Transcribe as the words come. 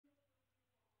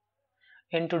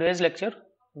In today's lecture,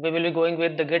 we will be going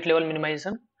with the gate level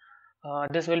minimization.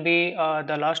 This will be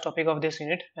the last topic of this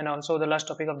unit and also the last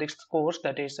topic of this course,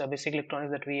 that is basic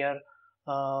electronics, that we are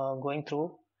going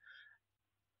through.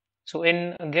 So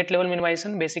in gate level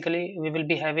minimization, basically we will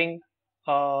be having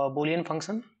a Boolean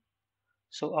function.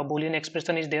 So a Boolean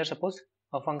expression is there, suppose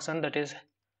a function that is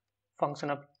function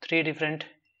of three different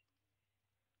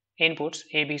inputs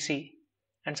a, b, c,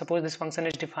 and suppose this function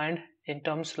is defined in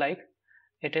terms like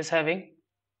it is having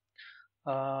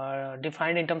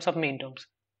defined in terms of mean terms.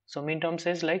 So mean terms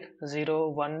is like 0,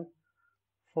 1,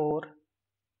 4,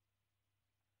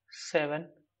 7.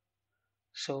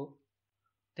 So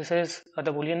this is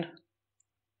the Boolean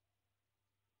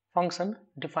function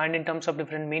defined in terms of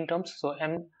different mean terms. So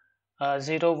m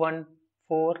 0, 1,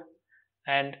 4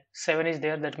 and 7 is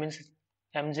there. That means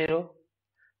m0,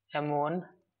 m1,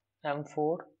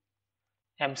 m4,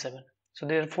 m7. So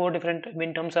there are four different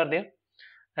mean terms are there.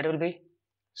 That will be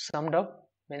summed up,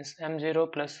 means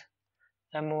m0 plus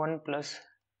m1 plus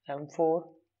m4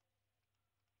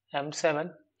 m7.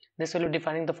 This will be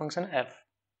defining the function f.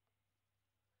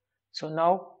 So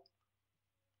now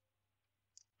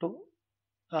to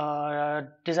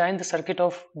design the circuit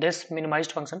of this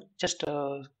minimized function, just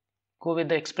go with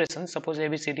the expression. Suppose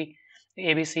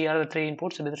ABC are the three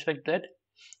inputs. With respect to that,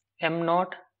 m0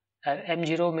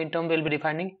 m0 mean term will be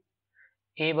defining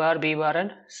a bar, b bar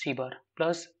and c bar,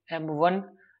 plus m1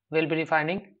 will be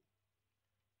defining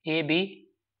a, b,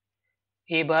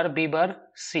 a bar, b bar,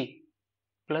 c,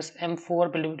 plus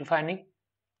m4 will be defining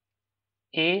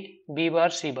a, b bar,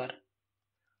 c bar,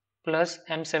 plus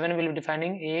m7 will be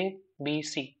defining a, b,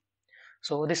 c.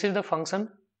 So this is the function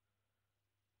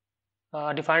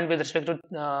defined with respect to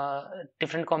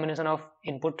different combination of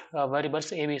input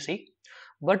variables a, b, c.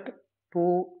 But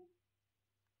to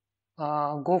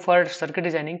go for circuit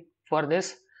designing, for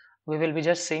this we will be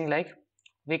just saying like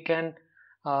we can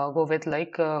go with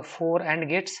like 4 AND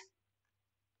gates,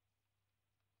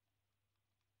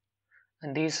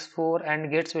 and these 4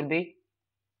 AND gates will be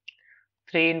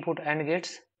 3 input AND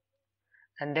gates,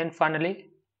 and then finally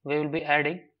we will be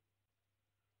adding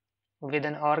with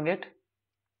an OR gate.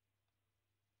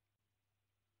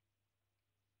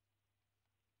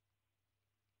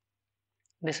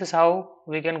 This is how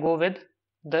we can go with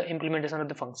the implementation of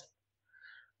the function.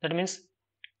 That means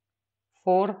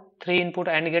 4 3 input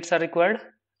AND gates are required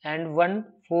and 1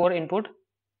 4 input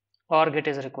OR gate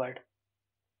is required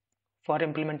for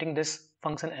implementing this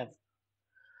function f.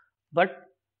 But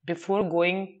before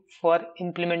going for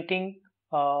implementing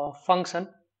a function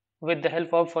with the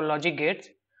help of logic gates,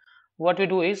 what we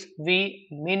do is we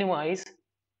minimize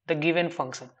the given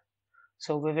function.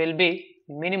 So we will be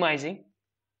minimizing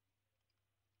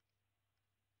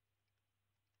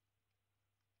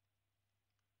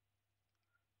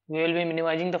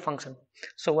the function.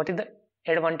 So what is the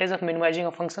advantage of minimizing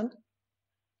a function?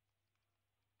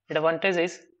 Advantage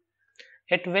is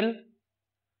it will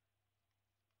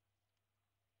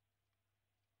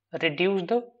reduce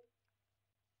the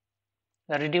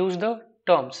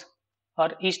terms,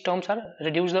 or each terms are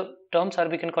reduce the terms, or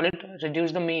we can call it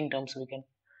reduce the mean terms. We can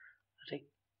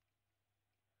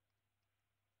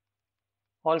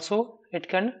also it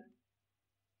can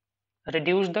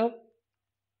reduce the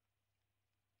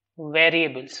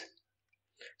variables.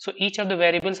 So each of the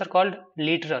variables are called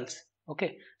literals.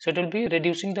 Okay, so it will be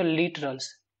reducing the literals.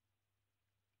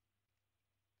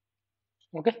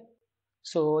 Okay,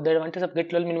 so the advantage of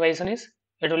gate level minimization is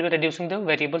it will be reducing the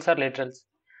variables or literals,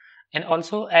 and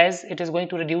also as it is going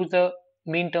to reduce the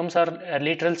mean terms or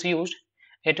literals used,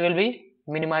 it will be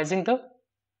minimizing the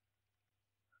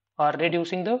or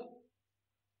reducing the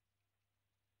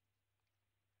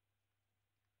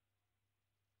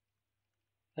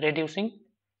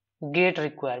gate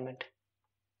requirement.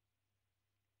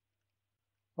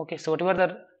 Okay, so whatever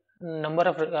the number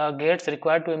of gates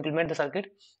required to implement the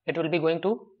circuit, it will be going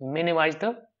to minimize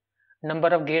the number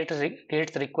of gates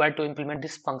required to implement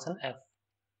this function f.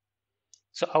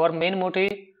 So our main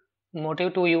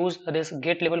motive to use this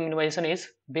gate level minimization is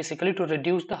basically to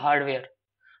reduce the hardware,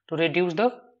 to reduce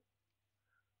the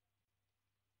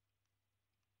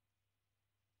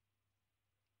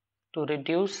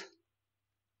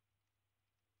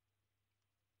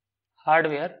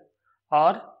hardware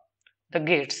or the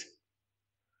gates.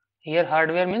 Here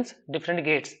hardware means different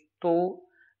gates to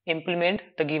implement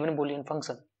the given Boolean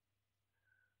function.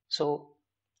 So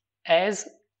as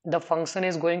the function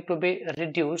is going to be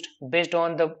reduced based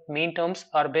on the mean terms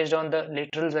or based on the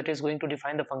literals that is going to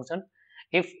define the function,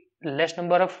 if less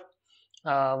number of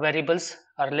variables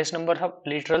or less number of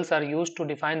literals are used to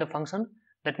define the function,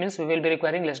 that means we will be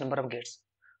requiring less number of gates.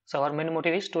 So our main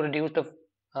motive is to reduce the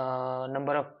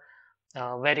number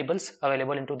of variables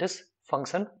available into this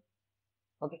function.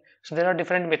 Okay, so there are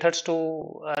different methods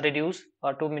to reduce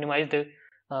or to minimize the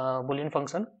Boolean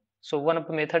function. So one of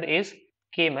the method is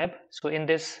k-map. So in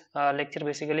this lecture,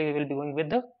 basically we will be going with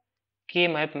the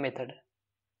k-map method.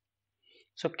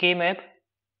 So k-map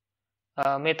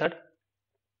method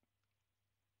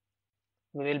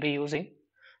we will be using.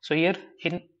 So here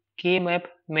in k-map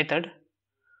method,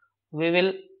 we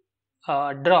will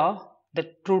draw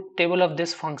the truth table of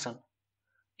this function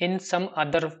in some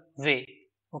other way.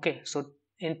 Okay, so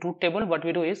in truth table, what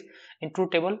we do is, in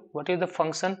truth table, what is the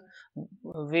function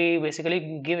we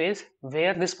basically give is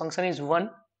where this function is 1,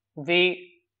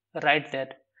 we write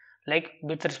that, like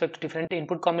with respect to different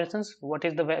input combinations, what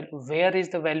is the where is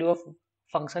the value of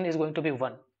function is going to be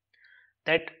 1.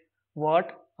 That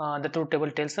what the truth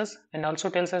table tells us, and also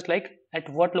tells us like at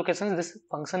what locations this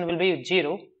function will be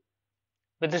 0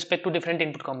 with respect to different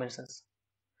input combinations.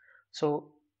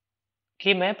 So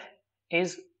k-map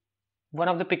is one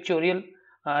of the pictorial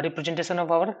representation of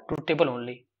our truth table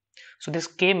only. So this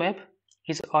k-map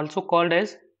is also called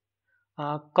as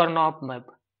Karnaugh map.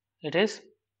 It is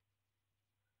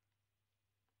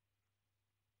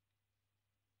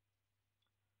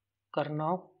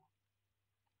Karnaugh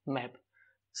map.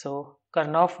 So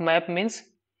Karnaugh map means,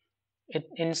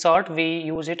 in short we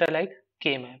use it like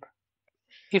k-map.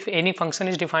 If any function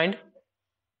is defined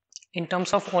in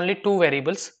terms of only two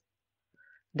variables,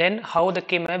 then how the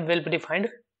k-map will be defined?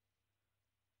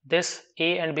 This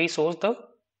A and B shows the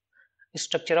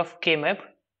structure of k-map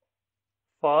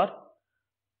for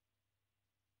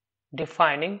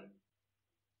defining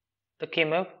the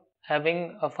k-map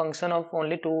having a function of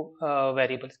only two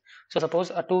variables. So suppose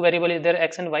a two variable is there,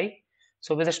 x and y.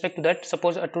 So with respect to that,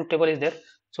 suppose a truth table is there.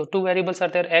 So two variables are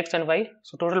there, x and y.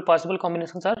 So total possible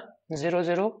combinations are 0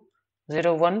 0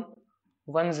 0 1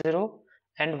 1 0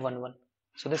 and 1 1.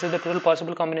 So this is the total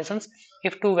possible combinations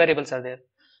if two variables are there.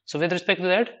 So with respect to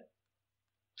that,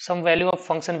 some value of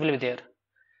function will be there.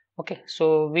 Okay,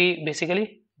 so we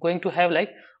basically going to have like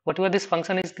whatever this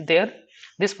function is there,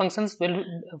 this function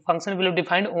will be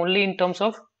defined only in terms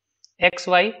of x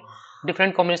y,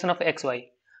 different combination of x y.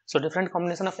 So different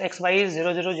combination of x y is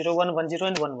 0 0 0 1 1 0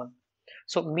 and 1 1.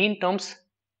 So mean terms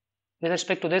with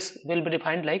respect to this will be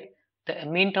defined like the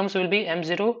mean terms will be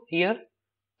m0 here,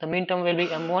 the mean term will be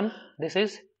m1, this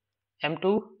is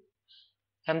m2,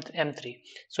 m3.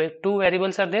 So if two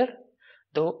variables are there,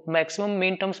 the maximum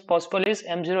mean terms possible is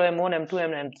m0, m1, m2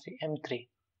 and m3.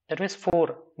 That means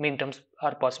 4 mean terms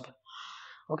are possible.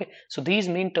 Okay, so these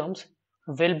mean terms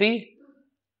will be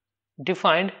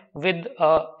defined with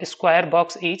a square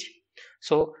box each.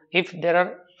 So if there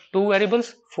are two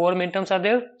variables, 4 mean terms are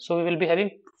there, so we will be having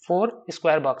 4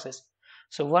 square boxes.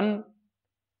 So one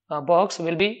box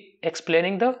will be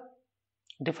explaining the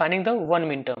defining the one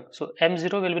mean term. So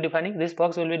m0 will be defining, this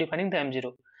box will be defining the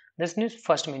m0. This is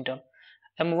first mean term.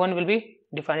 M1 will be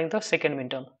defining the second mean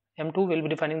term. M2 will be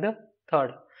defining the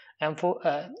third.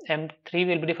 M3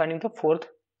 will be defining the fourth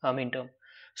mean term.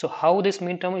 So how this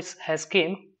mean term has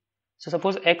came? So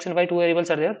suppose x and y two variables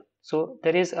are there. So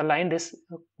there is a line this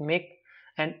make,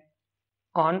 and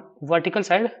on vertical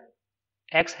side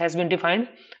x has been defined,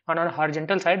 and on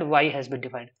horizontal side y has been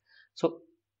defined. So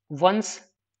once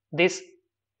this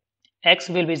x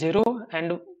will be 0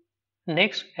 and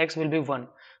next x will be 1.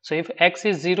 So if x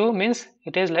is 0 means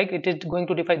it is like it is going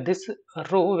to define this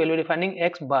row will be defining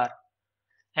x bar,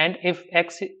 and if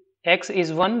x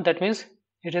is 1, that means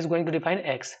it is going to define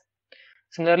x.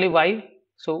 Similarly y,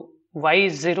 so y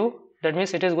is 0, that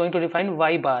means it is going to define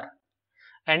y bar,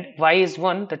 and y is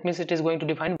 1, that means it is going to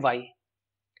define y.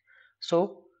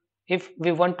 So if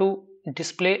we want to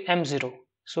display m0,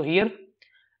 so here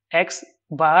x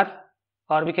bar,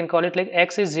 or we can call it like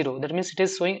x is 0, that means it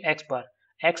is showing x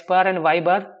bar and y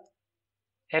bar,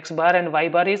 x bar and y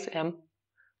bar is m,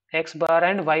 x bar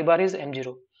and y bar is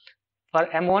m0. For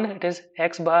m1 it is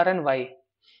x bar and y,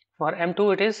 for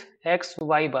m2 it is x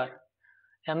y bar,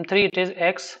 m3 it is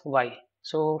x y.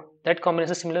 So that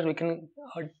combination is similar, we can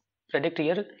predict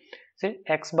here. Say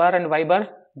x bar and y bar,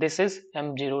 this is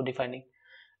m0 defining,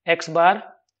 x bar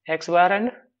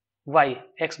and y,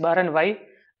 x bar and y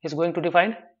is going to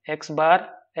define x bar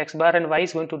and y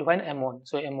is going to define m1,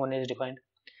 so m1 is defined.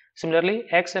 Similarly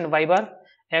x and y bar,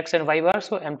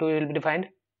 so m2 will be defined,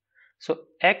 so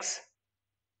x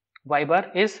y bar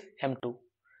is m2,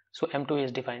 so m2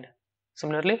 is defined.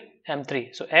 Similarly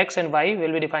m3, so x and y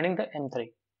will be defining the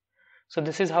m3. So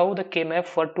this is how the k-map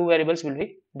for two variables will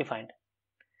be defined.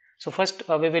 So first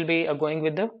we will be going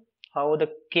with the how the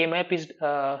k-map is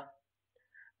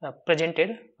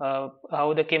presented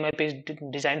how the K-map is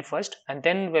designed first, and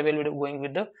then we will be going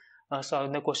with the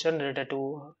solving the question related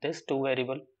to this two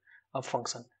variable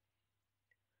function.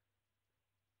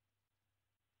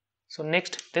 So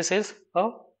next, this is a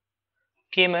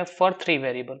K-map for three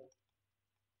variable.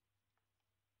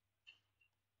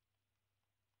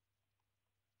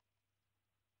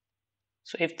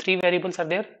 So if three variables are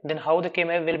there, then how the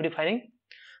K-map will be defining?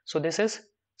 So this is,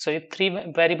 so if three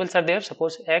variables are there,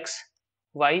 suppose x,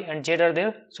 y and z are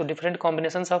there, so different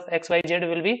combinations of x, y, z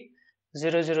will be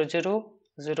 0, 0, 0,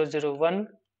 0, 0, 1,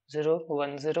 0,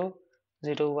 1, 0,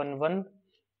 0, 1, 1,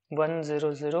 1,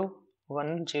 0, 0,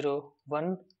 1, 0,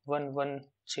 1, 1, 1,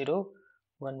 0,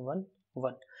 1, 1,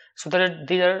 1. So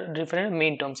these are different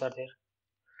mean terms are there,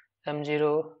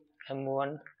 m0,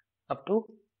 m1 up to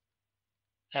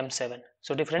m7.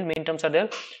 So different mean terms are there.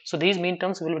 So these mean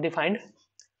terms will be defined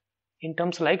in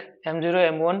terms like m0,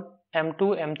 m1, m2,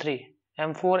 m3,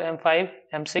 m4, m5,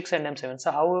 m6 and m7.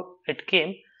 So how it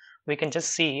came, we can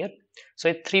just see here. So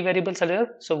if three variables are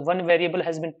there, so one variable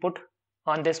has been put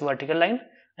on this vertical line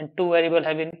and two variables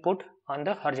have been put on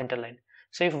the horizontal line.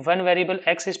 So if one variable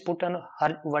x is put on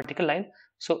a vertical line,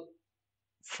 so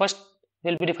first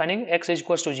we'll be defining x is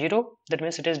equals to 0, that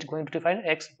means it is going to define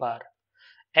x bar.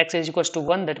 X is equals to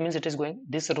 1, that means it is going,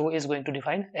 this row is going to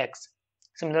define x.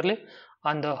 Similarly,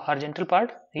 on the horizontal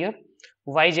part here,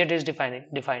 yz is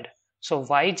defined. So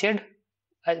yz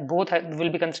both will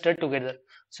be considered together.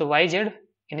 So yz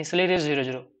initially it is 0,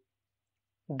 0.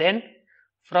 Then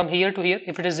from here to here,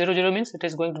 if it is 0, 0 means it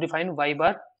is going to define y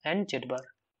bar and z bar.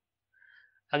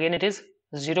 Again it is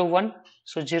 0, 1.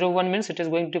 So 0, 1 means it is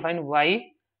going to define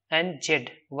y and z,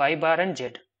 y bar and z.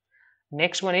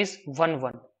 Next one is 1,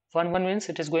 1. 1, 1 means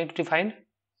it is going to define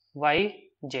y,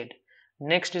 z.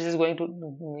 Next it is going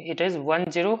to, it is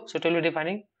 1, 0, so it will be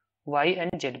defining y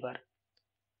and z bar.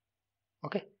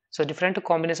 Okay, so different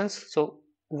combinations. So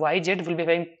y, z will be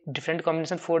having different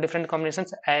combinations, 4 different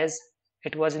combinations as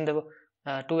it was in the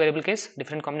two variable case,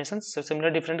 different combinations. So similar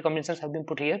different combinations have been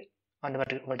put here on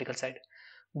the vertical side.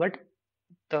 But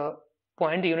the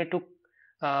point you need to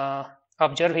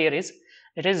observe here is,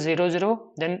 it is 0,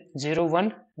 0, then 0,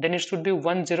 1, then it should be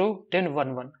 1, 0, then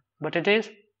 1, 1, but it is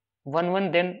 1,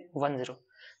 1, then 1, 0.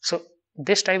 So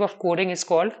this type of coding is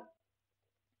called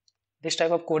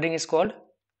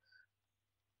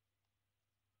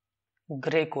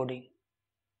gray coding.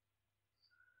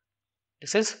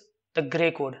 This is the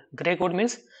gray code. Gray code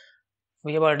means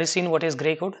we have already seen what is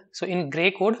gray code. So in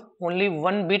gray code, only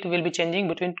one bit will be changing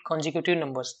between consecutive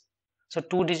numbers. So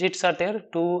 2 digits are there,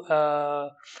 two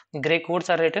gray codes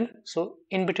are written. So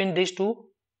in between these two,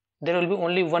 there will be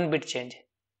only one bit change.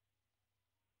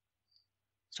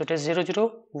 So it is 0,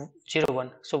 0, 0,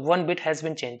 1. So one bit has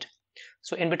been changed.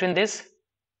 So in between this,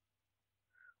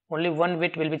 only one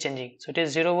bit will be changing. So it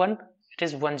is 0, 1, it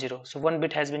is 1, 0. So one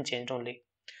bit has been changed only.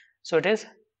 So it is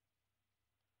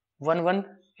 1, 1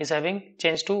 is having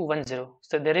changed to 1, 0.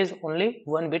 So there is only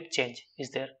one bit change is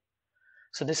there.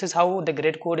 So this is how the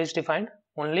gray code is defined,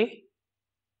 only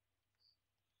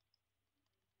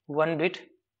one bit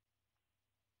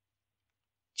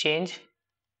change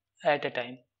at a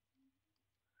time.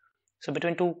 So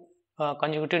between two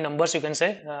consecutive numbers, you can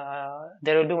say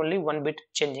there will be only one bit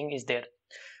changing is there.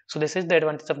 So this is the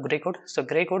advantage of gray code. So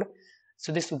gray code,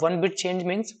 so this one bit change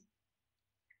means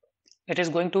it is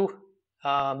going to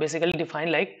basically define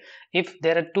like if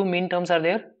there are two mean terms are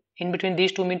there, in between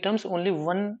these two mean terms only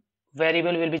one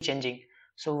variable will be changing.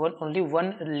 So only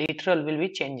one literal will be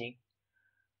changing.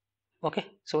 Okay,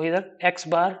 so either x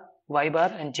bar, y bar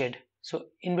and z. So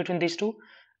in between these two,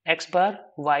 x bar,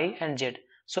 y and z.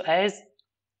 So as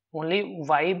only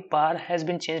y bar has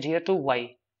been changed here to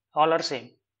y, all are same.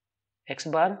 X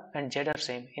bar and z are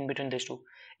same in between these two.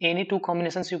 Any two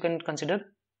combinations you can consider,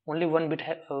 only one bit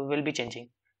will be changing.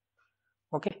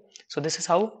 Okay, so this is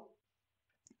how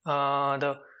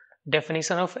the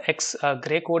definition of x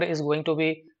gray code is going to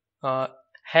be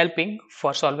helping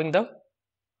for solving the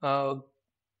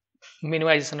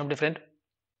minimization of different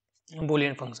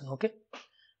Boolean function. Okay,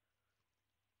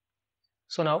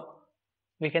 so now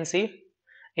we can see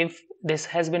if this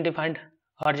has been defined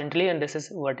horizontally and this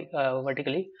is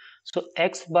vertically. So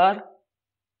x bar,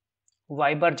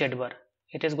 y bar, z bar,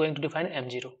 it is going to define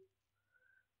m0.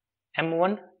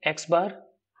 m1 x bar,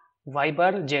 y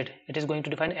bar, z, it is going to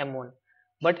define m1.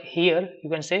 But here you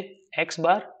can say x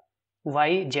bar,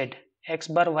 y, z. X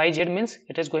bar, y, z means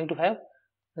it is going to have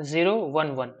 0,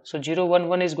 1, 1. So 0, 1,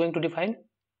 1 is going to define,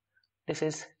 this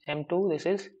is m2, this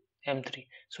is m3.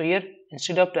 So here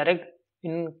instead of direct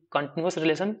in continuous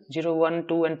relation 0, 1,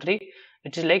 2 and 3,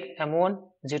 it is like m1,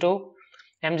 0,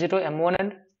 m0, m1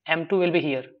 and m2 will be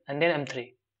here and then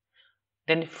m3.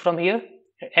 Then from here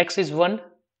x is 1,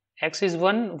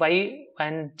 y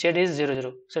and z is 0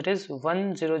 0, so it is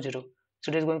 1 0 0,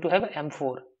 so it is going to have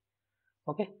m4.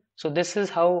 Okay, so this is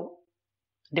how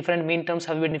different mean terms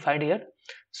have been defined here.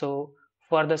 So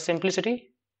for the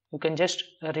simplicity, you can just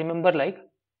remember like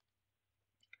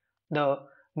the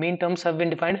mean terms have been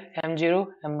defined: m0,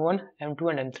 m1, m2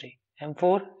 and m3,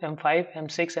 m4, m5,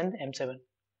 m6 and m7.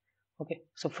 Okay,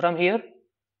 so from here,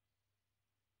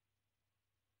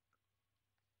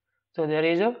 so there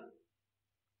is a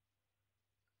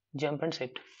jump and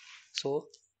shift. So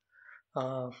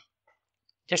uh,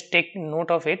 just take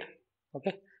note of it.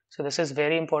 Okay, so this is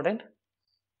very important.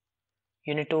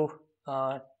 You need to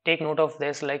take note of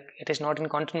this, like it is not in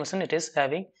continuation, it is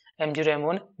having m0,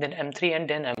 m1, then m3 and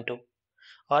then m2,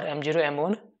 or m0,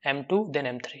 m1, m2, then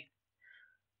m3.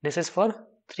 This is for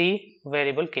 3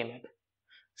 variable k-map.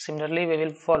 Similarly, we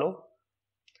will follow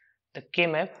the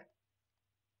k-map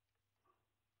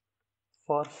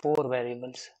for 4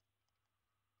 variables.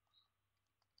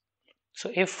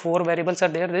 So if 4 variables are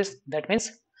there, that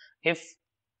means if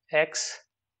x,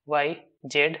 y,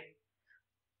 z,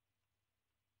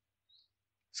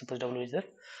 suppose w is there,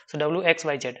 so w, x,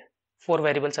 y, z, 4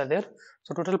 variables are there.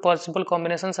 So total possible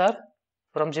combinations are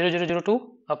from 0 0 0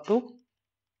 2 up to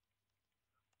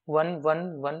 1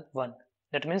 1 1 1.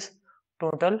 That means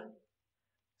total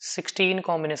 16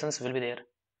 combinations will be there.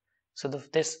 So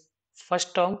this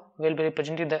first term will be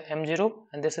representing the m0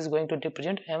 and this is going to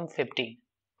represent m15.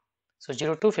 So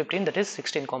 0 to 15, that is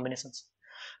 16 combinations.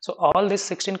 So all these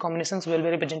 16 combinations will be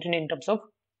represented in terms of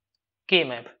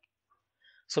k-map.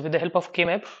 So with the help of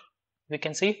k-map, we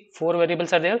can see 4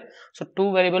 variables are there. So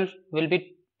 2 variables will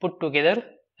be put together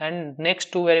and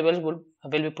next 2 variables will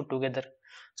be put together.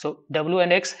 So w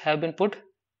and x have been put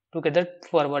together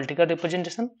for vertical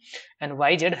representation and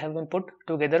yz have been put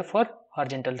together for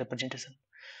horizontal representation.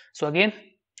 So again,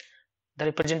 the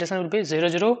representation will be 0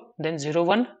 0, then 0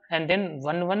 1 and then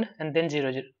 1 1 and then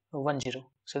 0 0 1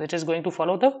 0. So that is going to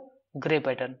follow the gray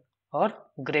pattern, or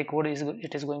gray code is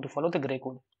going to follow the gray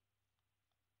code.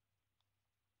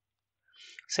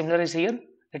 Similar is here,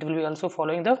 it will be also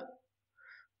following the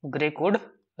gray code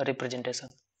representation.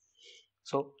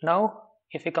 So now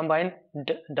if we combine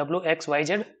w, x, y,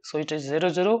 z, so it is 0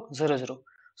 0 0 0.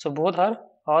 So both are,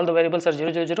 all the variables are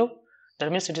 0 0 0. That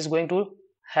means it is going to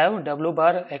have w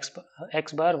bar, x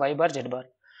bar, y bar, z bar.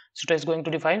 So it is going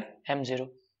to define m0.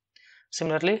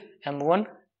 Similarly m1,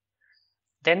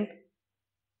 then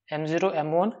m0,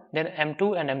 m1, then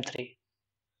m2 and m3.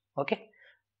 Okay,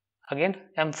 again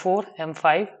m4,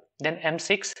 m5, then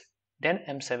m6, then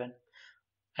m7,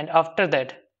 and after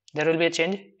that there will be a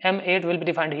change. m8 will be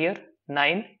defined here,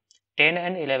 9, 10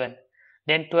 and 11,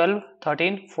 then 12,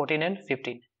 13, 14 and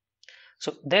 15.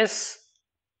 So this,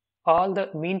 all the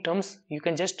mean terms you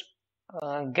can just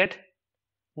get,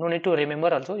 no need to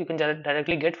remember also, you can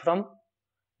directly get from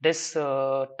this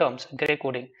terms, gray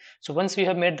coding. So once we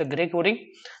have made the gray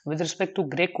coding, with respect to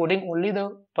gray coding only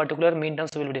the particular mean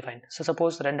terms will be defined. So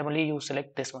suppose randomly you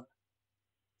select this one,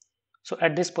 so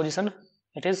at this position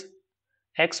it is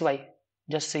xy,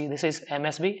 just see, this is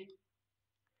MSB,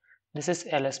 this is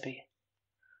LSB.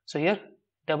 So here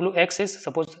wx is,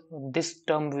 suppose this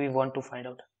term we want to find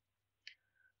out.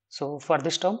 So for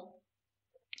this term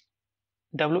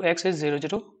wx is 0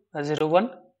 0 0 1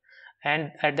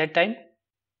 and at that time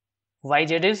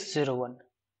yz is 0 1.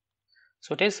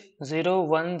 So it is 0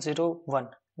 1 0 1.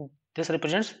 This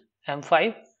represents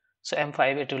m5. So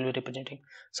m5 it will be representing.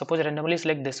 Suppose randomly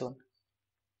select this one.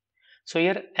 So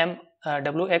here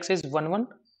wx is 1 1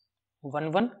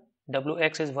 1 1,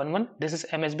 wx is 1 1. This is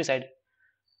MSB side.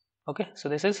 Okay, so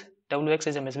this is wx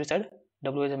is MSB side,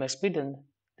 w is MSB, then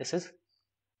this is,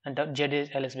 and z is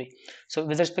LSB. So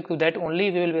with respect to that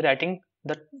only we will be writing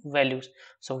the values.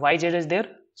 So yz is there,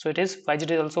 so it is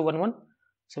yz is also 1 1.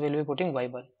 So we will be putting y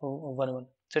bar 1 1.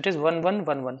 So it is 1 1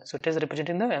 1 1. So it is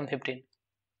representing the m15.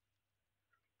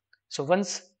 So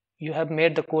once you have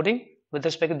made the coding, with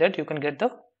respect to that you can get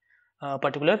the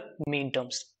particular mean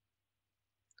terms.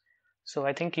 So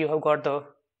I think you have got the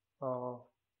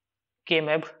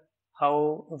k-map,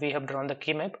 how we have drawn the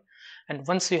k-map, and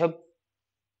once you have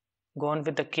gone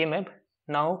with the k-map,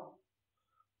 now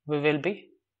we will be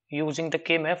using the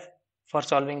k-map for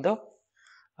solving the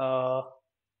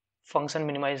function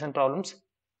minimization problems.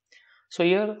 So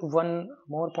here one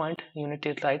more point you need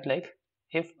to write, like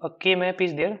if a k-map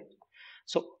is there,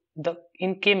 so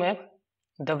in k-map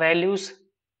the values,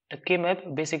 the k-map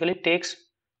basically takes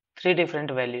 3 different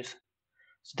values.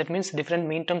 So that means different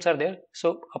mean terms are there.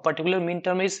 So a particular mean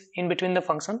term is in between the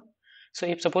function. So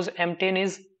if suppose m10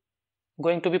 is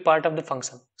going to be part of the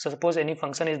function. So suppose any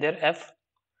function is there f,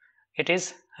 it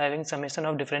is having summation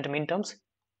of different min terms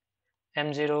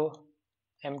m0,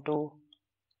 m2,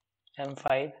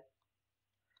 m5,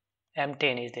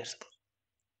 m10 is there.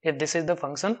 If this is the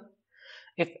function,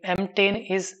 if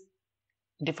m10 is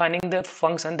defining the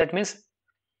function, that means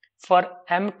for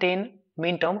m10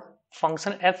 min term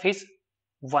function f is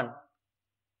 1.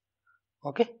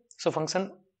 Okay, so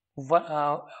function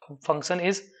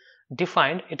is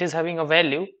defined, it is having a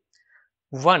value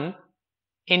 1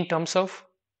 in terms of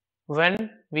when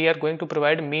we are going to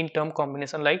provide mean term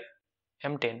combination like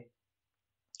m10.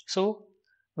 So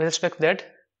with respect to that,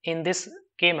 in this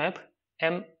k map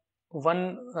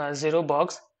m10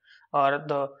 box or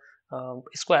the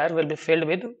square will be filled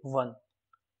with 1.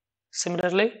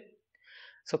 Similarly,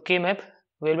 so k map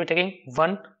will be taking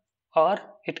 1 or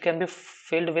it can be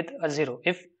filled with a 0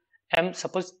 if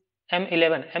suppose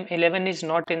m11 is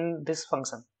not in this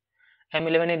function,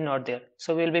 m11 is not there,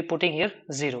 so we will be putting here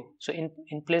 0. So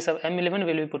in place of m11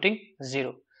 we will be putting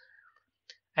 0.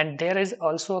 And there is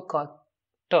also a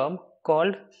term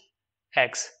called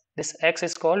x. This x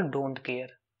is called don't care.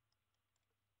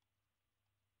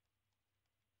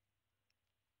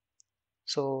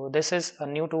 So this is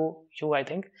new to you, I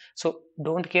think. So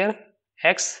don't care,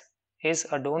 x is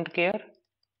a don't care.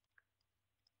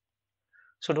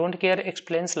 So don't care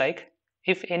explains like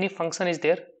if any function is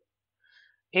there,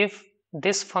 if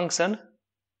this function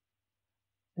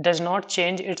does not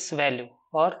change its value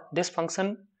or this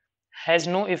function has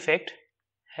no effect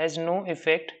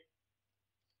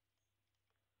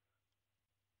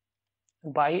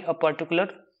by a particular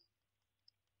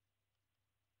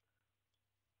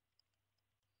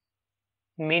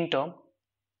mean term,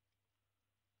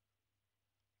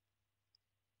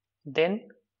 then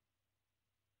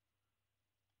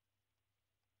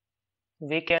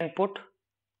we can put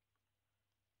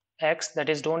x, that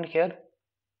is don't care,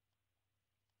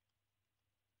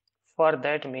 for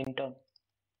that mean term.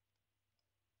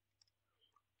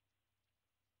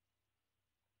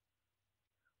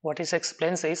 What it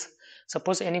explains is,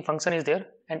 suppose any function is there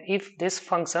and if this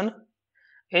function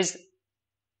is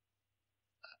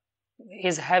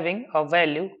having a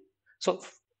value, so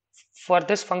for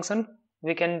this function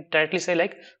we can directly say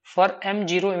like for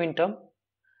m0 mean term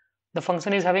the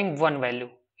function is having one value,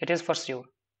 it is for sure.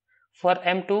 For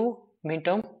m2 mean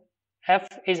term f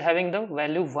is having the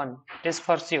value 1, it is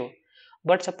for sure.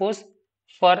 But suppose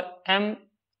for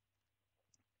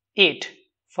m8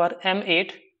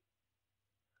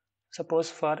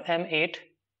 suppose for m8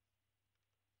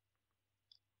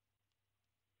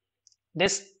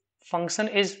 this function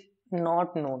is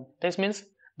not known, this means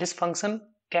this function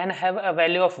can have a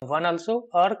value of 1 also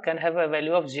or can have a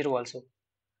value of 0 also.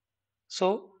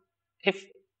 So if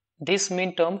this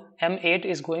mean term m8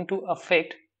 is going to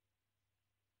affect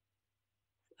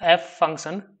f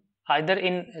function either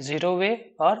in 0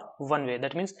 way or 1 way,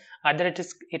 that means either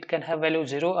it can have value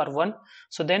 0 or 1,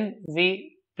 so then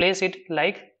we place it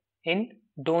like in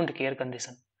don't care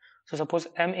condition. So suppose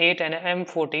m8 and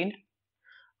m14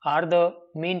 are the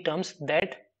mean terms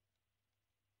that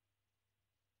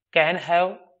can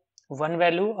have 1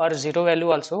 value or 0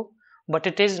 value also, but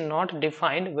it is not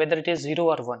defined whether it is 0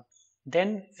 or 1,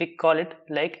 then we call it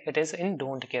like it is in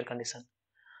don't care condition.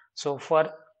 So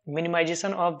for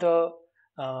minimization of the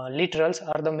literals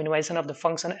or the minimization of the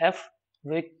function f,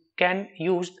 we can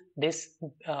use this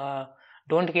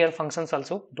don't care functions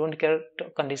also, don't care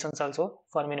conditions also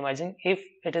for minimizing if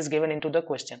it is given into the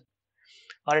question,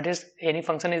 or it is any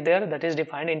function is there that is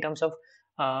defined in terms of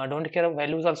don't care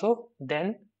values also,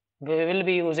 then we will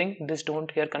be using this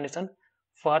don't care condition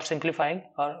for simplifying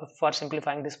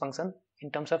this function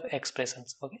in terms of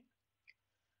expressions. Okay,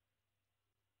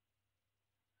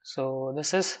 so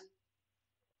this is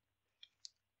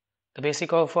the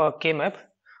basic of k-map.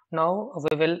 Now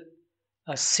we will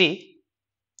see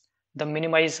the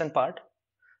minimization part.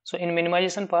 So in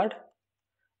minimization part,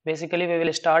 basically we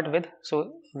will start with,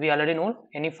 so we already know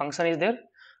any function is there,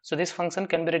 so this function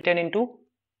can be written into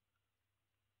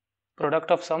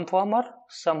product of sum form or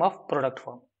sum of product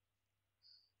form.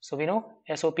 So we know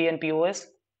SOP and POS.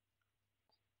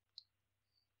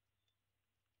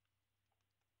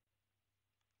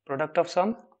 Product of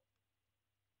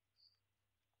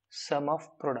sum of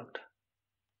product.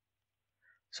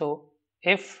 So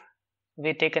if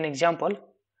we take an example,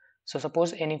 so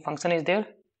suppose any function is there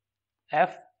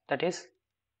f, that is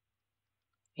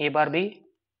a bar b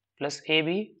plus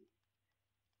ab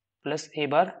plus a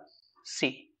bar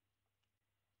c,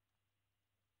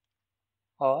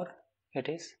 or it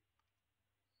is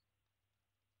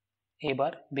a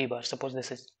bar b bar. Suppose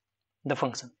this is the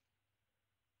function,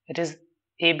 it is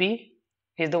ab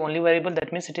is the only variable,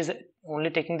 that means it is only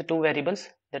taking the two variables.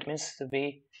 That means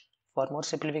we, for more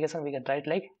simplification, we can write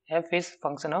like f is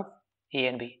function of a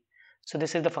and b. So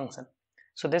this is the function.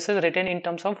 So this is written in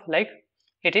terms of like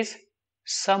it is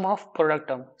sum of product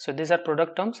term. So these are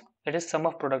product terms, it is sum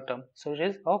of product term, so it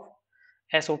is of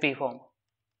SOP form.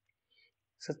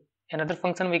 So another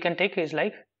function we can take is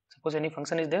like, suppose any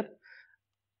function is there,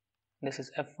 this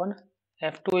is f1,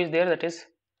 f2 is there, that is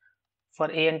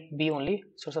for a and b only.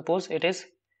 So suppose it is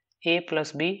a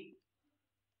plus b,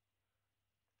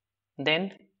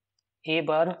 then a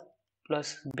bar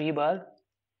plus b bar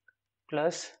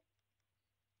plus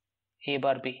a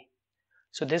bar b.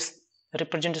 So this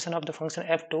representation of the function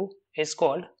f2 is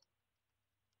called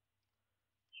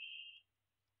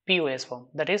POS form,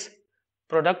 that is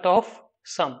product of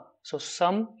sum. So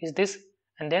sum is this,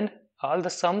 and then all the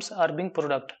sums are being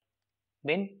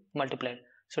multiplied.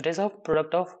 So it is a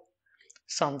product of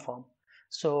sum form.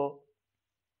 So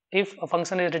if a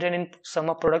function is written in sum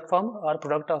of product form or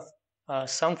product of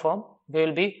sum form, we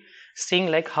will be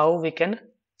seeing like how we can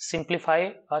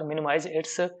simplify or minimize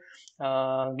its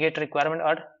get requirement,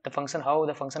 or the function, how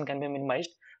the function can be minimized.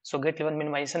 So get level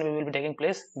minimization will be taking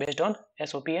place based on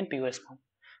SOP and POS form.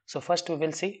 So first we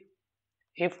will see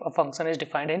if a function is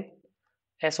defined in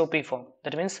SOP form,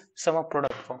 that means sum of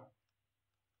product form.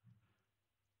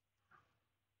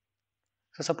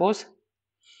 So suppose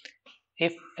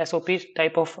if SOP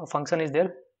type of function is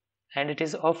there and it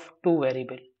is of two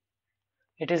variable,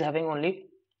 it is having only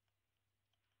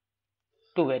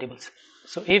two variables.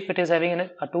 So if it is having a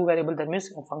two variable, that means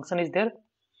a function is there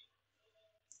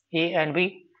a and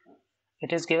b,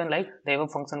 it is given like the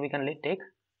above function we can take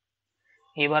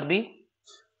a bar b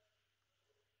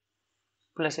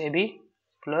plus ab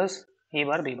plus a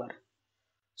bar b bar.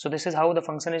 So this is how the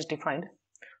function is defined.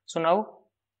 So now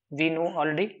we know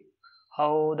already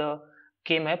how the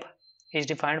k-map is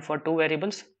defined for two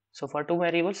variables. So for two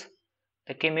variables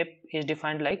the k-map is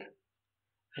defined like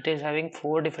it is having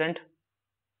four different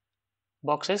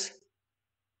boxes.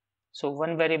 So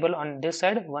one variable on this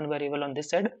side, one variable on this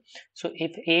side. So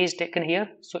if a is taken here,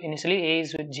 so initially a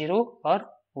is with 0 or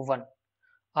 1,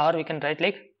 or we can write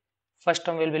like first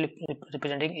term will be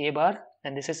representing a bar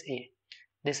and this is a,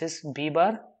 this is b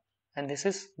bar and this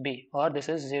is b, or this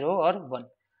is 0 or 1.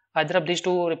 Either of these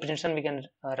two representation we can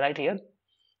write here.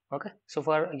 Okay, so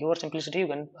for your simplicity you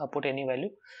can put any value.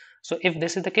 So if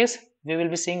this is the case, we will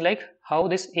be seeing like how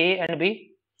this a and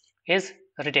b is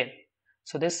written.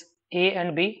 So this a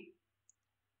and b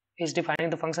is defining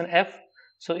the function f.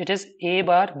 So it is a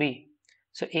bar b.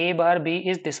 So a bar b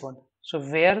is this one. So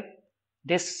where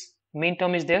this mean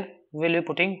term is there, we will be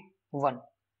putting 1.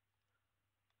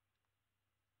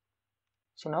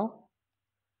 So now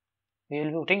we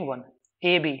will be putting 1.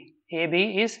 ab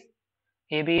is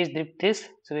this,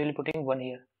 so we will be putting 1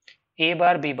 here. A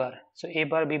bar b bar, so a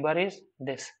bar b bar is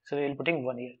this, so we will be putting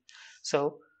 1 here.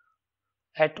 So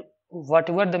at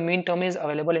whatever the mean term is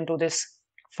available into this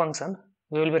function,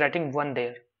 we will be writing 1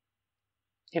 there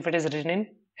if it is written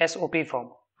in SOP form.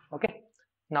 Okay,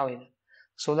 now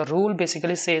so the rule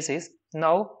basically says is,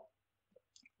 now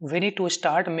we need to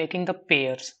start making the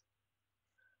pairs.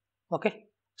 Okay,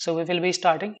 so we will be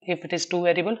starting, if it is two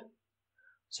variable,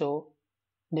 so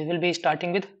we will be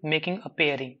starting with making a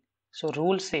pairing. So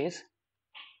rule says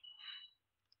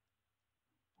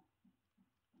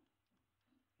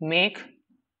make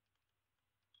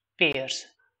pairs.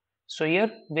 So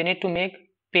here we need to make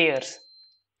pairs.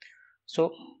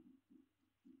 So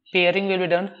pairing will be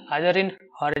done either in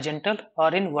horizontal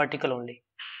or in vertical only.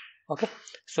 Okay,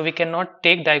 so we cannot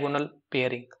take diagonal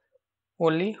pairing,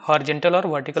 only horizontal or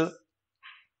vertical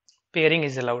pairing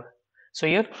is allowed. So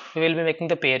here we will be making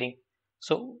the pairing.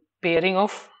 So pairing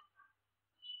of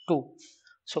 2.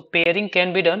 So pairing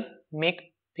can be done,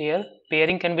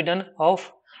 pairing can be done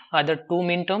of either two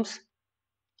mean terms,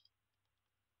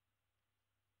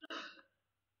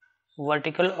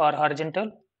 vertical or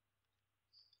horizontal,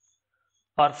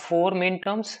 or four mean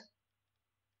terms,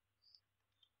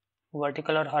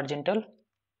 vertical or horizontal,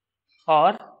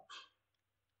 or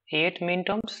 8 mean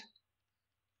terms,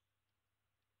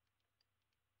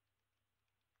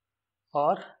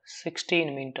 or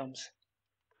 16 mean terms.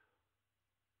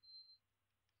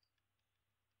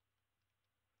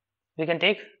 We can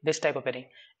take this type of pairing.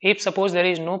 If suppose there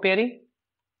is no pairing,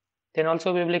 then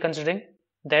also we will be considering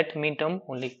that mean term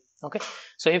only. Okay,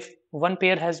 so if one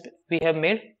pair we have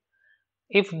made,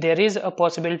 if there is a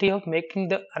possibility of making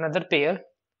the another pair,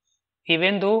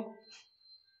 even though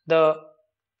the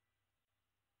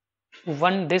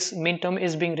this mean term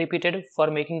is being repeated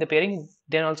for making the pairing,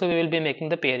 then also we will be making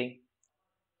the pairing.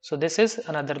 So this is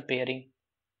another pairing.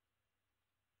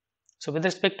 So with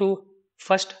respect to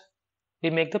first, we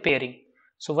make the pairing.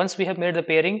 So once we have made the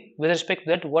pairing, with respect to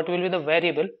that, what will be the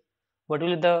variable, what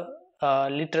will be the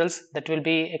literals that will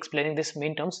be explaining this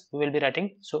mean terms, we will be writing.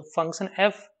 So function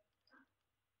f,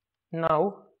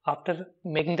 now after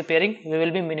making the pairing, we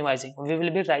will be minimizing, we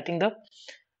will be writing the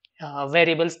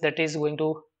variables that is going to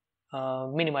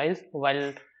minimize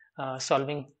while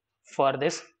solving for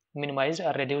this minimized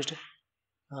or reduced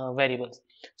variables.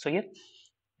 So here,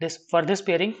 this for this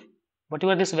pairing,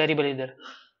 whatever this variable is there,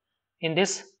 in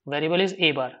this variable is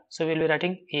a bar, so we will be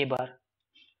writing a bar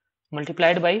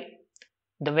multiplied by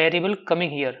the variable coming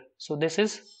here. So this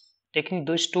is taking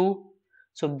those two,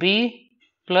 so b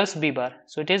plus b bar,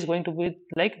 so it is going to be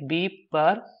like b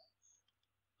bar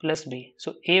plus b,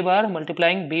 so a bar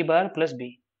multiplying b bar plus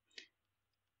b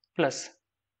plus,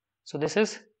 so this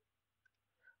is,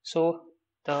 so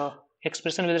the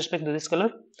expression with respect to this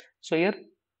color, so here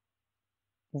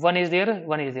one is there,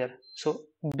 one is there, so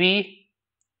b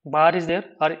bar is there,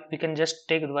 or we can just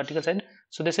take the vertical side,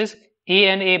 so this is a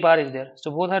and a bar is there,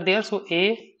 so both are there, so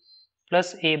a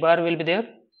plus a bar will be there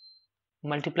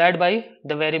multiplied by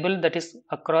the variable that is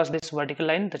across this vertical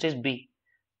line, that is b,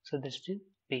 so this is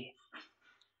b.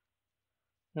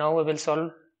 Now we will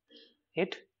solve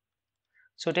it.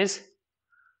 So it is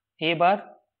a bar,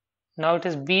 now it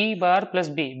is b bar plus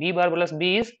b, b bar plus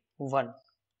b is 1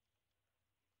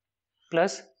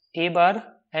 plus a bar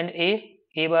and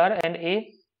a bar and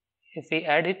a, if we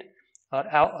add it or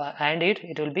and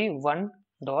it will be 1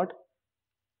 dot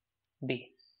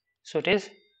b, so it is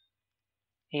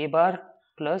a bar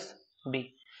plus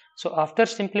b. So after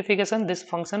simplification, this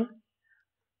function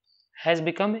has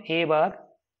become a bar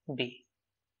b.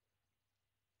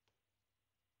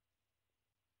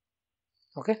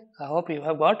 Okay, I hope you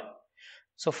have got.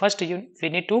 So first we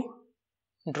need to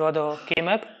draw the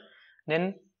k-map,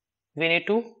 then we need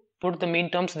to put the mean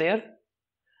terms there,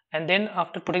 and then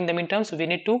after putting the mean terms, we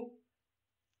need to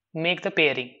make the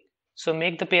pairing. So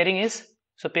make the pairing is,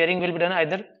 so pairing will be done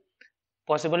either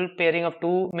possible pairing of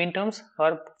 2 mean terms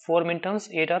or 4 mean terms,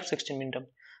 8 or 16 mean terms.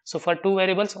 So for 2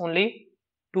 variables only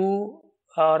 2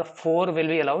 or 4 will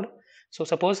be allowed. So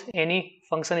suppose any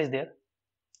function is there,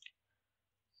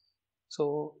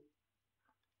 so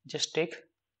just take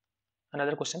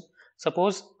another question.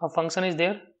 Suppose a function is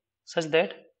there such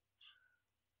that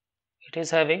it is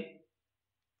having,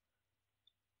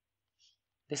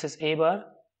 this is a bar,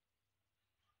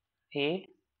 a,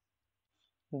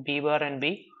 b bar and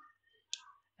b,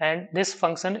 and this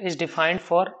function is defined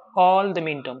for all the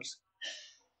mean terms.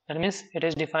 That means it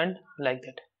is defined like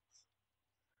that.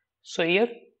 So here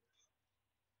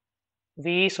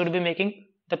we should be making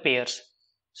the pairs.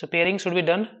 So pairing should be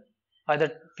done either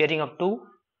pairing of 2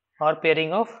 or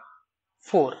pairing of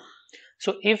 4.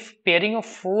 So if pairing of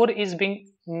 4 is being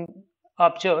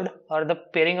observed or the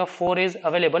pairing of 4 is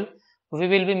available, we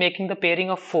will be making the pairing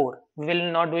of 4. We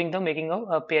will not doing the making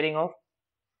of pairing of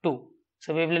 2.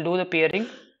 So we will do the pairing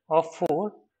of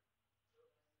 4.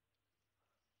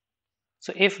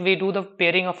 So if we do the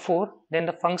pairing of 4, then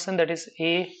the function that is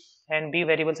a and b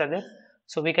variables are there.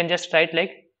 So we can just write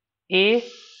like a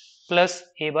plus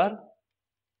a bar,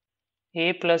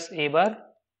 a plus a bar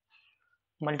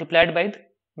multiplied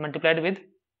with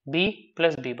b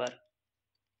plus b bar.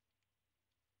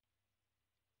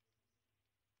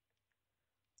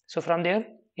 So from there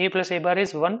a plus a bar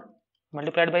is 1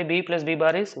 multiplied by b plus b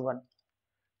bar is 1.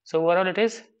 So overall it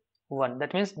is 1.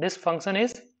 That means this function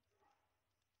is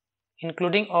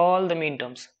including all the mean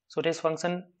terms. So this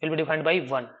function will be defined by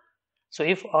 1. So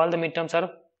if all the mean terms are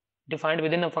defined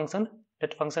within a function,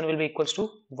 that function will be equals to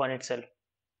 1 itself.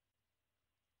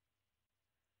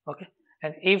 Okay,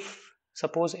 and if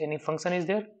suppose any function is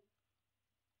there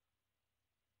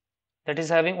that is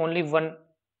having only 1,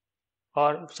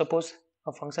 or suppose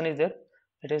a function is there,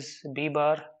 it is b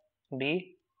bar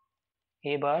b,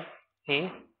 a bar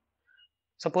a,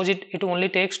 suppose it only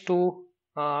takes 2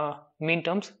 mean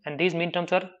terms, and these mean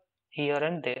terms are here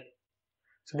and there,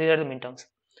 so these are the mean terms.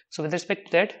 So with respect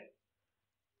to that,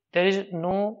 there is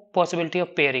no possibility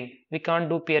of pairing. We can't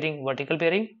do pairing, vertical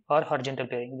pairing or horizontal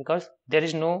pairing, because there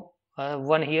is no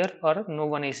one here or no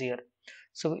one is here.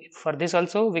 So for this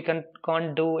also we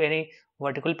can't do any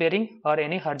vertical pairing or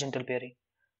any horizontal pairing.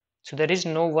 So there is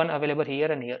no one available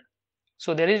here and here,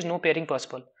 so there is no pairing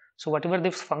possible. So whatever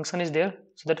this function is there,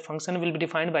 so that function will be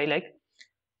defined by, like,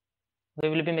 we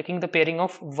will be making the pairing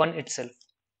of 1 itself.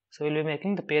 So we will be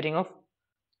making the pairing of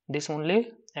this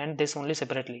only and this only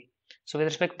separately. So with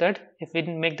respect to that, if we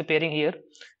make the pairing here,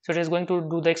 so it is going to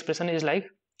do the expression is like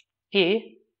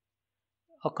a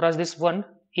across this 1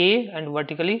 a, and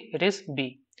vertically it is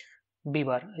b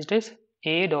bar, it is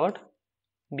a dot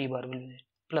b bar will be there,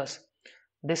 plus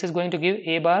this is going to give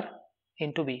a bar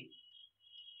into b,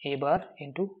 a bar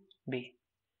into b.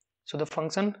 So the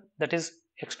function that is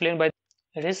explained by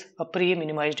it is a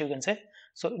pre-minimized, you can say.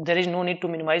 So there is no need to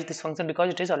minimize this function because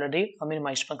it is already a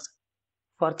minimized function.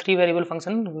 For 3 variable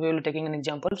function, we will be taking an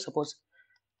example. Suppose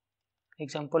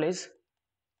example is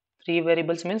 3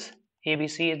 variables means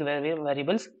ABC is the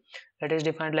variables that is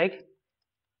defined like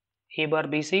a bar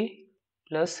BC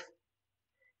plus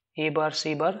a bar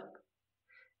C bar,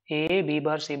 a B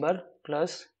bar C bar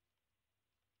plus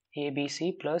a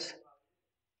BC plus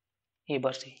a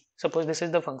bar C. Suppose this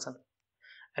is the function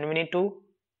and we need to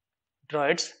draw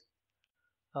its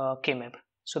k-map.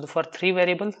 So for 3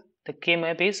 variables, the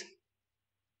k-map is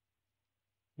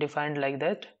defined like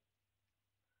that.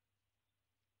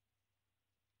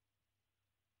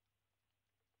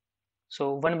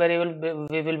 So one variable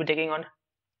we will be taking on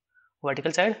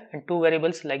vertical side and 2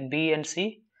 variables like B and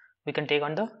C we can take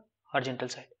on the horizontal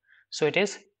side. So it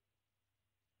is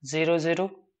 0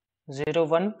 0 0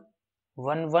 1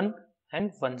 1 1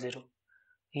 and 1 0.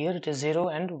 Here it is 0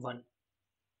 and 1.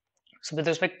 So with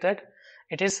respect to that,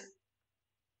 it is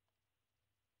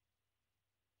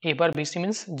a bar BC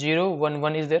means 0 1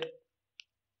 1 is there,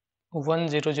 1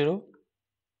 0 0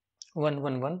 1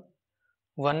 1 1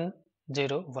 1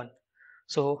 0 1.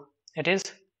 So it is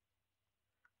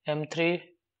M3,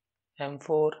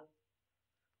 M4,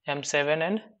 M7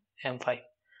 and M5.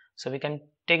 So we can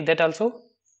take that also.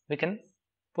 We can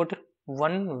put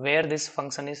 1 where this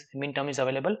function is min term is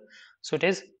available. So it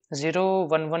is 0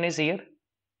 1 1 is here.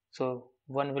 So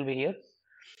 1 will be here.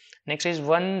 Next is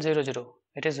 1 0 0.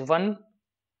 It is 1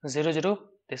 0 0.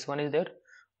 This one is there.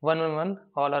 1 1 1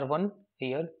 all are 1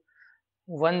 here.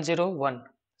 1 0 1.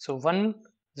 So 1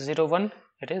 0 1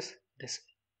 it is this.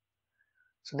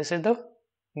 So this is the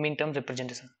min term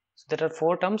representation. So there are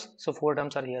 4 terms. So 4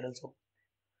 terms are here also.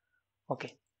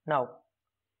 Okay. Now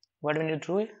what we need to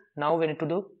do? Now we need to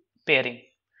do pairing.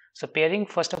 So pairing,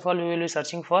 first of all we will be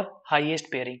searching for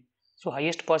highest pairing. So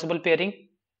highest possible pairing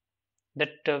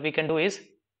that we can do is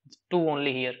 2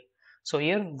 only here. So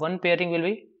here one pairing will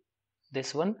be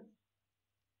this one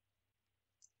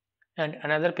and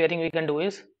another pairing we can do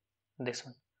is this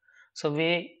one. So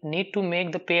we need to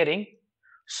make the pairing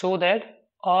so that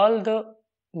all the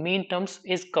mean terms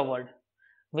is covered.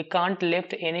 We can't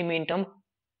left any mean term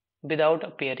without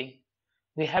a pairing.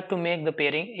 We have to make the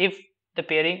pairing if the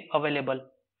pairing available.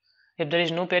 If there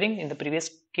is no pairing in the previous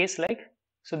case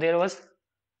so there was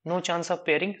no chance of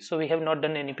pairing, so we have not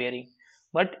done any pairing.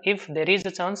 But if there is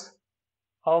a chance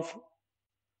of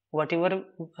whatever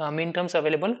mean terms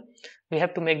available, we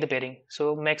have to make the pairing.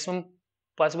 So maximum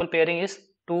possible pairing is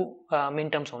 2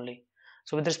 mean terms only.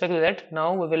 So with respect to that,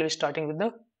 now we will be starting with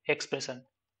the expression.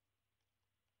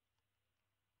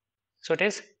 So it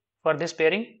is for this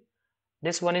pairing,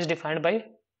 this one is defined by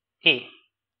A.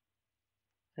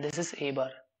 This is A bar.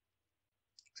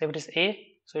 So if it is A,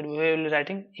 so we will be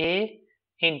writing A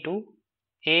into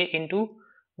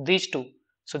these two.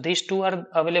 So these two are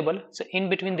available. So in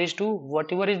between these two,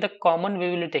 whatever is the common we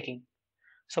will be taking.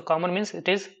 So common means it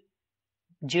is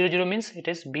 0 0 means it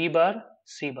is B bar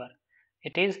C bar.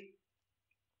 It is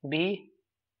B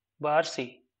bar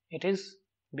C. It is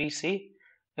BC.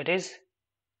 It is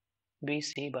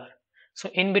BC bar. So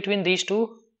in between these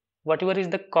two, whatever is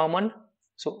the common,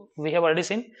 so we have already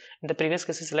seen in the previous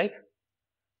cases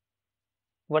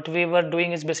what we were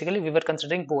doing is basically we were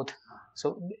considering both.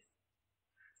 So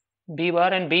B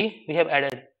bar and B we have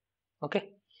added, okay.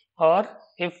 Or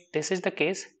if this is the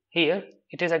case, here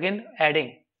it is again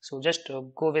adding. So just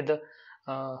go with the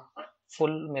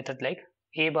full method like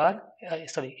A bar,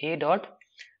 A dot,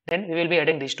 then we will be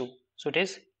adding these two. So it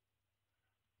is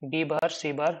B bar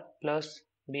C bar plus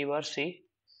B bar C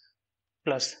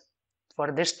plus,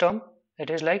 for this term it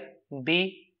is like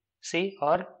B C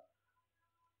or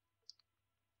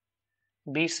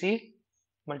BC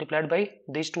multiplied by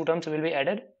these two terms will be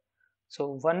added.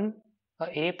 So 1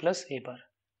 A plus A bar.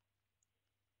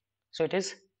 So it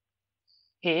is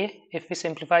A, if we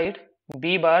simplify it,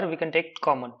 B bar we can take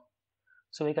common.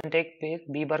 So we can take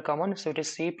B bar common. So it is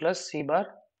C plus C bar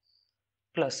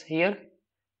plus here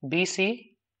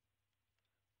BC,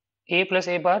 A plus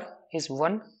A bar is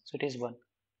 1. So it is 1.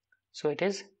 So it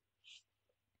is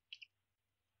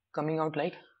coming out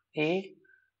like A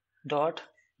dot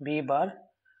B bar.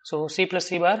 So C plus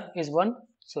C bar is 1.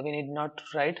 So we need not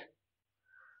write.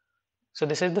 So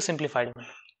this is the simplified one.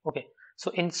 Okay.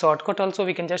 So in shortcut also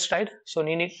we can just write. So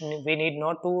we need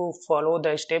not to follow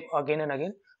the step again and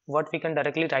again. What we can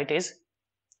directly write is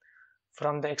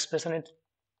from the expression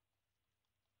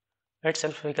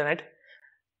itself we can write,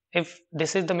 if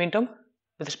this is the mean term,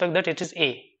 with respect that it is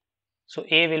a. So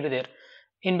a will be there.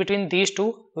 In between these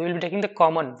two, we will be taking the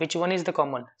common. Which one is the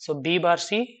common? So b bar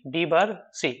c, b bar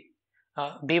c,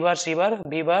 b bar c bar,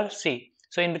 b bar c.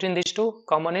 So in between these two,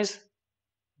 common is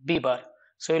b bar.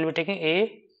 So we will be taking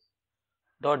a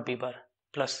dot b bar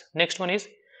plus. Next one is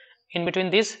in between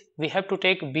this we have to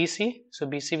take bc. So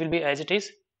bc will be as it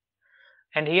is,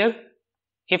 and here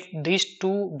if these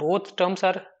two both terms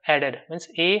are added, means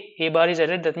a bar is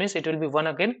added, that means it will be 1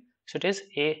 again. So it is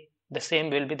a, the same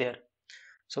will be there.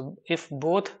 So if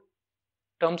both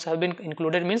terms have been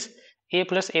included, means a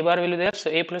plus a bar will be there. So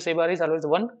a plus a bar is always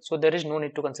 1, so there is no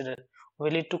need to consider. We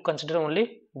need to consider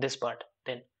only this part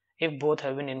then, if both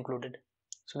have been included.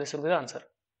 So this will be the answer.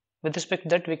 With respect to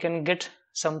that, we can get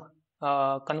some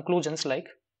conclusions, like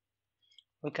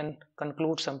we can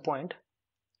conclude some point.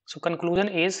 So conclusion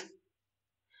is,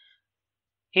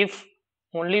 if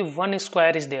only one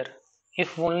square is there,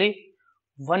 if only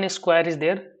one square is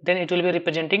there, then it will be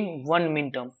representing one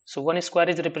min term. So one square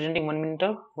is representing one min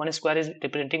term, one square is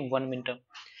representing one min term.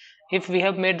 If we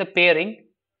have made the pairing,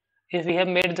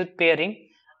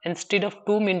 instead of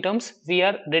two min terms, we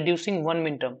are reducing one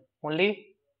min term. Only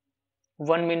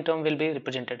one min term will be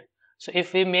represented. So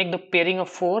if we make the pairing of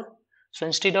 4, so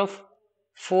instead of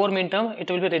 4 min term, it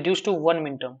will be reduced to 1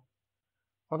 min term.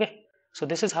 Okay, so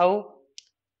this is how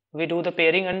we do the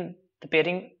pairing, and the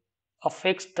pairing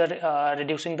affects the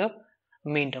reducing the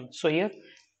min term. So here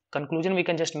conclusion we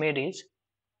can just made is,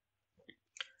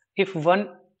 if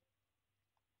one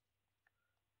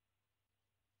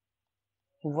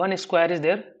square is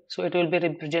there, so it will be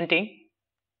representing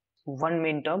one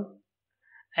min term,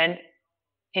 and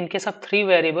in case of 3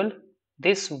 variable,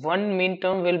 this one min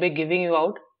term will be giving you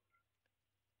out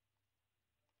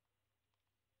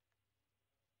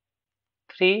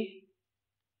 3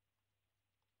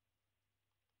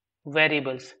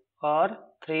 variables or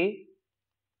 3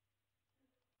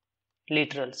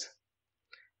 literals.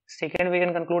 Second we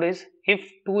can conclude is,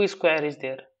 if 2 square is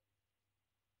there,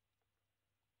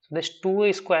 so this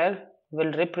 2 square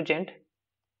will represent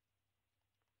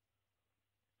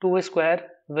 2 square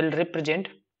will represent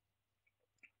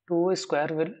 2 square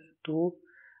will 2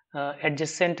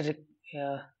 adjacent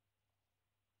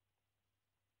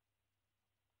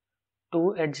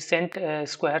two adjacent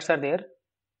squares are there.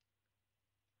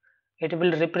 It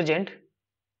will represent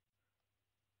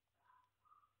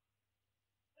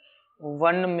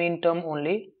one min term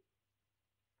only,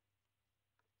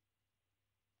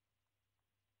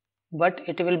 but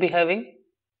it will be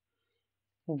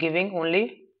giving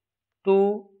only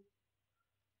 2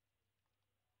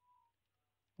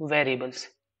 variables.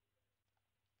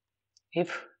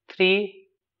 If 3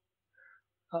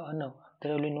 no,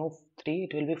 there will be no 3,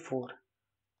 it will be 4.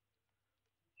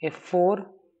 If 4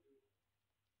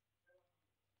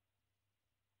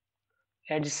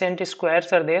 adjacent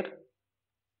squares are there,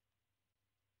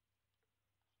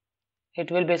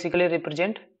 it will basically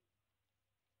represents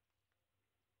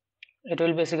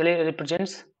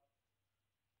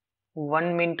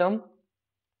one min term.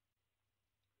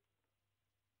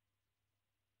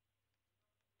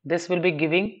 This will be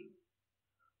giving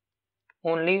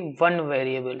only one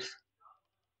variables.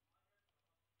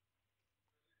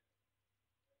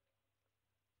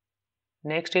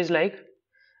 Next is like,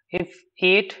 if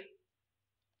 8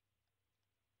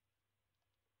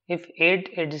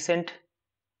 adjacent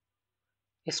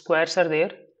squares are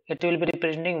there, it will be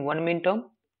representing one min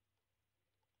term,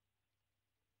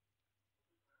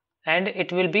 and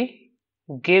it will be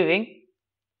giving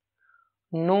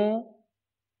no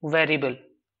variable,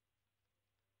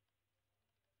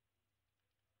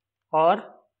 or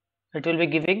it will be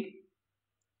giving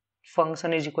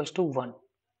function is equals to 1.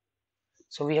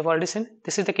 So we have already seen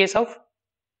this is the case of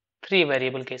 3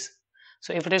 variable case.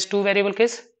 So if it is 2 variable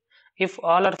case, if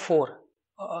all are 4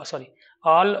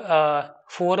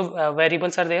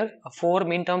 variables are there, 4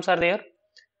 min terms are there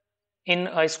in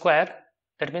a square,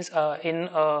 that means in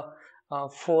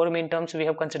 4 min terms we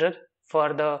have considered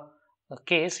for the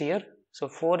case here. So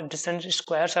 4 distant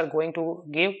squares are going to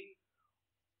give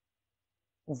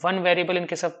one variable in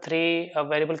case of 3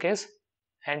 variable case,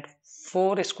 and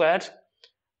 4 squares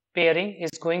pairing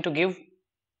is going to give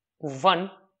 1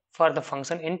 for the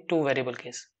function in 2 variable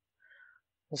case.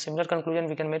 A similar conclusion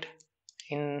we can make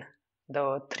in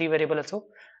the 3 variable also.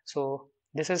 So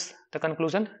this is the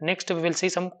conclusion. Next we will see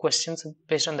some questions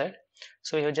based on that.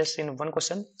 So we have just seen one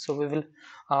question, so we will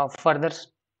further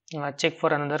check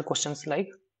for another questions, like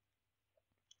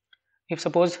if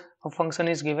suppose a function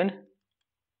is given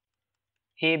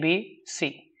a b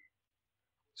c,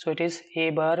 so it is a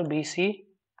bar bc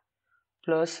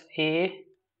plus a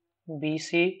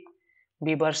bc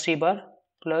b bar c bar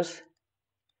plus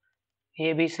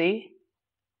A B C,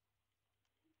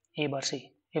 A bar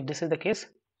C. If this is the case,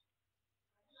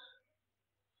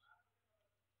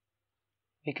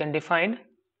 we can define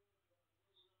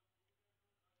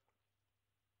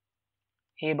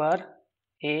A bar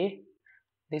A,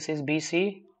 this is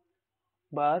BC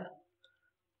bar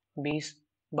B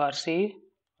bar C,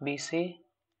 BC,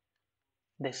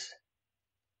 this.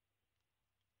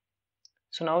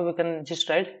 So now we can just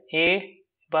write A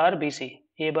bar BC.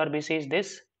 A bar BC is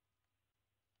this.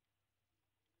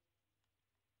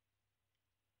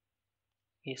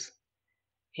 Yes.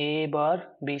 A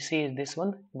bar BC is this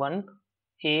one. 1.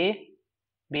 A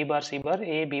B bar C bar,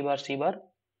 A B bar C bar,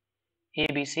 A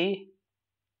B C,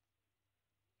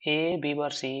 A B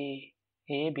bar C,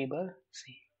 A B bar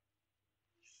C.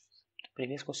 The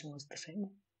previous question was the same.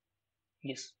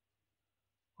 Yes.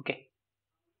 Okay.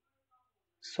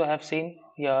 So I have seen,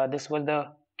 yeah, this was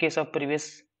the case of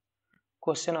previous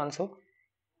question also.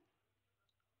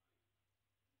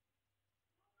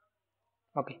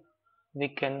 Okay, we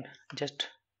can just,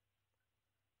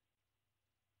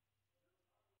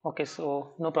 okay,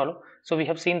 so no problem. So we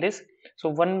have seen this. So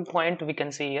one point we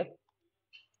can see here.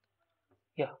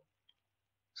 Yeah.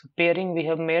 So pairing we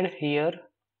have made here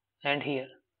and here.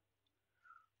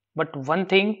 But one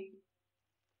thing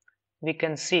we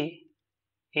can see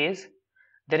is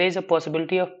there is a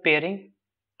possibility of pairing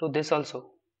to this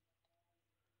also.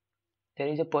 There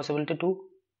is a possibility to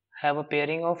have a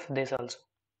pairing of this also.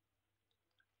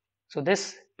 So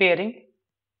this pairing,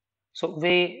 so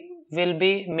we will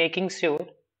be making sure,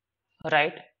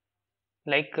 right,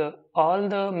 like all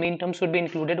the mean terms should be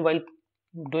included while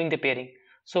doing the pairing.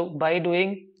 So by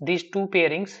doing these two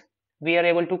pairings, we are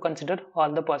able to consider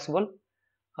all the possible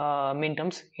mean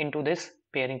terms into this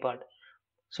pairing part.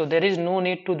 So there is no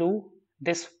need to do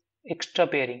this extra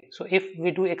pairing. So if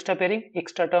we do extra pairing,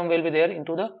 extra term will be there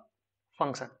into the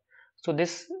function. So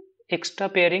this extra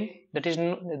pairing that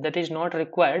is not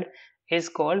required is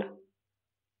called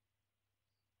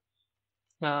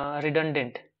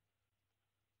redundant.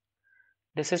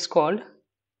 This is called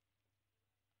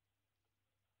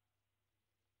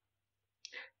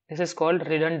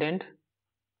redundant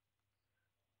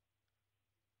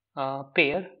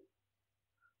pair,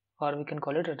 or we can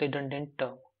call it a redundant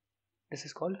term. This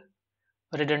is called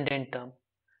redundant term.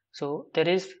 So there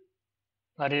is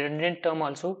a redundant term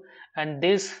also, and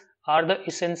these are the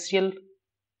essential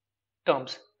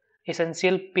terms.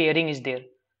 Essential pairing is there,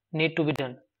 need to be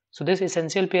done. So this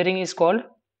essential pairing is called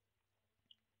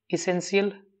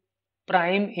essential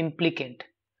prime implicant.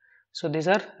 So these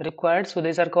are required. So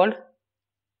these are called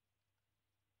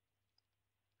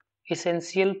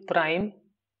essential prime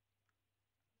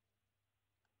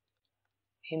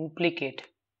implicants.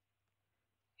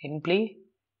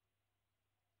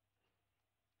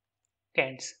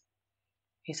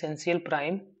 Essential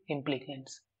prime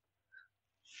implicants.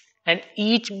 And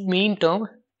each mean term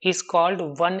is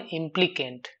called one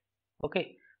implicant.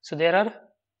 Okay, so there are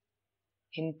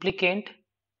implicant.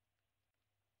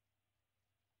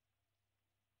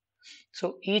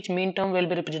 So each mean term will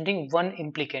be representing one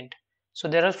implicant. So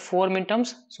there are 4 mean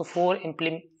terms, so 4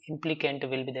 implicant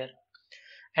will be there.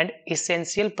 And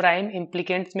essential prime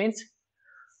implicants means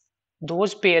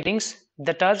those pairings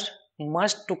that are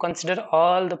must to consider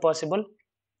all the possible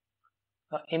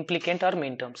implicant or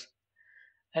mean terms.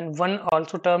 And one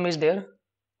also term is there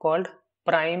called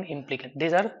prime implicant.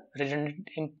 These are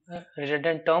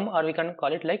redundant term, or we can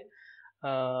call it like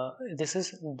this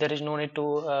is, there is no need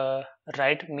to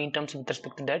write mean terms with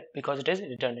respect to that because it is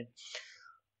redundant.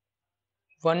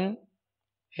 One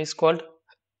is called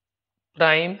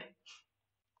prime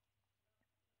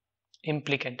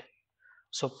implicant.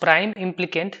 So prime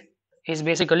implicant is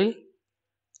basically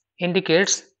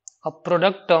indicates a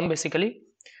product term basically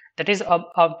that is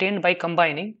obtained by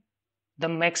combining the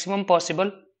maximum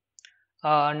possible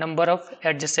number of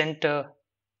adjacent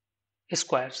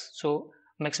squares. So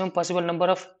maximum possible number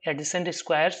of adjacent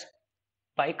squares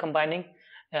by combining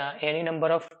any number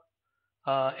of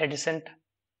adjacent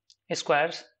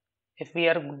squares. If we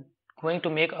are going to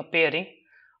make a pairing,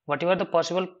 whatever the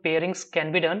possible pairings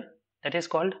can be done, that is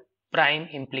called prime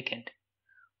implicant.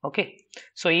 Okay,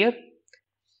 so here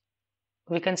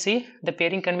we can see the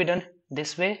pairing can be done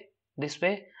this way,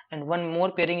 and one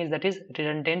more pairing is that is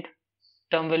redundant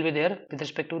term will be there with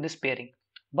respect to this pairing.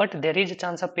 But there is a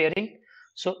chance of pairing.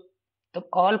 So the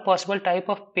all possible type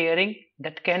of pairing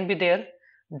that can be there,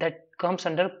 that comes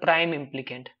under prime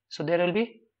implicant. So there will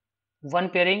be one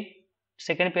pairing,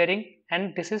 second pairing,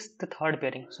 and this is the third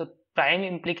pairing. So prime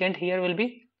implicant here will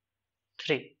be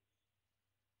 3.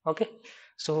 Okay,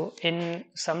 so in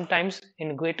sometimes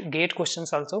in gate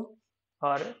questions also,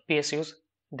 or PSUs,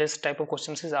 this type of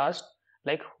questions is asked,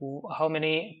 like how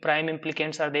many prime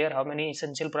implicants are there, how many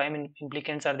essential prime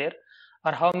implicants are there,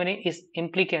 or how many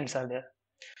implicants are there.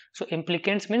 So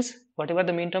implicants means whatever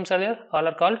the mean terms are there, all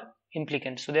are called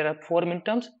implicants. So there are 4 mean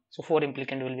terms, so 4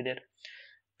 implicant will be there.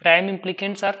 Prime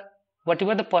implicants are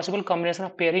whatever the possible combination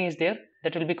of pairing is there,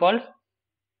 that will be called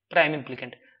prime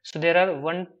implicant. So there are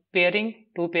 1 pairing,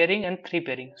 2 pairing, and 3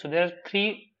 pairing. So there are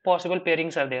 3 possible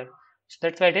pairings are there. So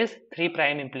that's why it is 3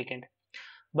 prime implicant.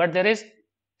 But there is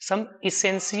some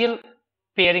essential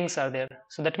pairings are there.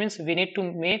 So that means we need to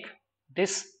make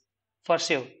this for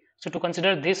sure. So to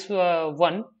consider this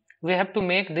one, we have to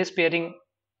make this pairing.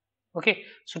 Okay,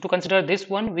 so to consider this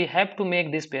one, we have to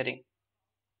make this pairing.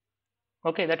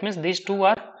 Okay, that means these two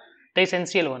are the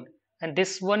essential one, and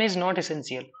this one is not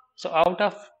essential. So out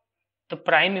of the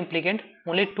prime implicant,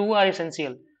 only 2 are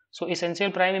essential. So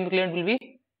essential prime implicant will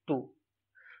be 2.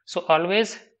 So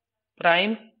always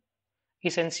prime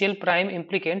essential prime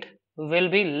implicant will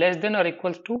be less than or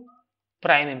equal to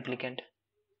prime implicant.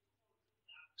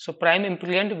 So prime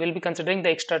implicant will be considering the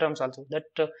extra terms also, that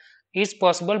is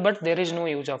possible, but there is no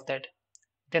use of that,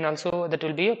 then also that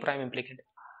will be a prime implicant.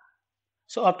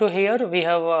 So up to here we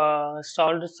have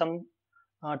solved some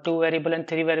 2 variable and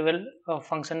 3 variable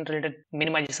function related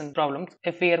minimization problems.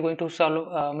 If we are going to solve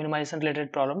minimization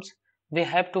related problems, we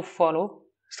have to follow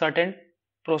certain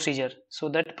procedure. So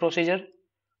that procedure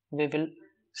we will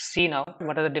see now,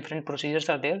 what are the different procedures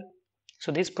are there.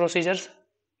 So these procedures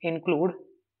include,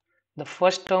 the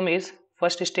first step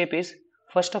is,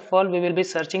 first of all we will be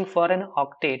searching for an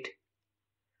octet.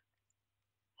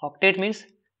 Octet means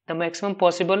the maximum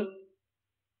possible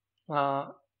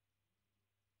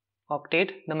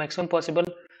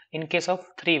in case of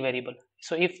 3 variable.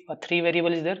 So if a 3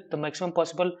 variable is there, the maximum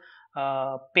possible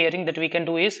pairing that we can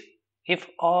do is, if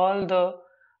all the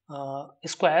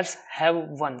squares have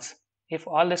ones. If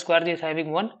all the squares is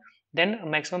having 1, then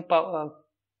maximum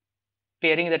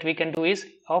pairing that we can do is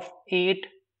of 8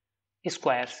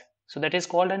 squares. So that is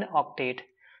called an octet.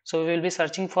 So we will be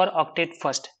searching for octet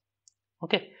first.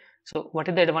 Okay, so what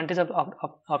is the advantage of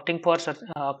opting for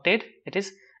octet? It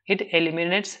is, it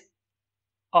eliminates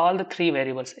all the 3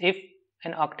 variables. If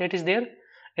an octet is there,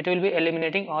 it will be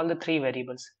eliminating all the 3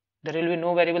 variables. There will be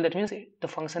no variable, that means the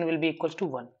function will be equals to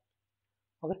 1.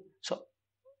 Okay, so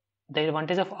the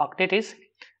advantage of octet is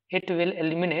it will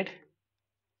eliminate,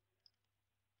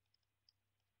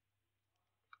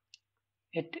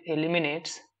 it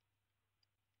eliminates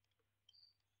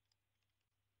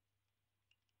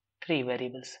 3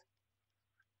 variables.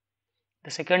 The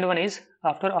second one is,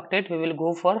 after octet we will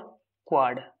go for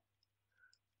quad.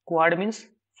 Quad means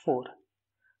 4.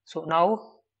 So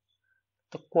now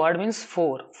the quad means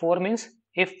 4. 4 means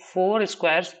if 4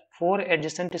 squares, 4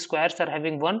 adjacent squares are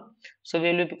having 1, so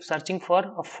we will be searching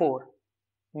for a 4,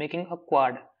 making a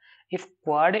quad. If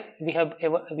quad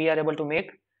we are able to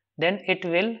make, then it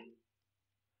will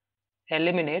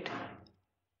eliminate,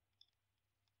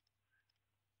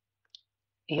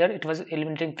 here it was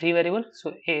eliminating 3 variables,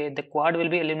 so the quad will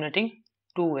be eliminating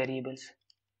 2 variables.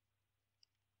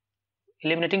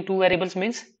 Eliminating 2 variables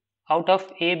means out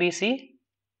of A, B, C,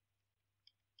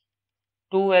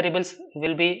 2 variables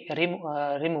will be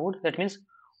removed. That means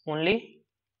only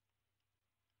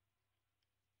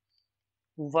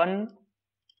 1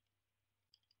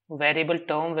 variable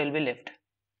term will be left.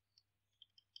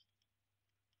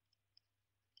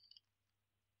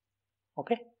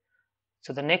 Okay,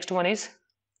 so the next one is,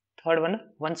 third one,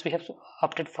 once we have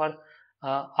opted for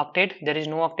octet, there is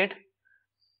no octet,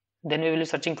 then we will be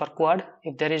searching for quad.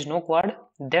 If there is no quad,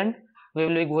 then we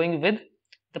will be going with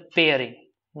the pairing.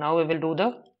 Now we will do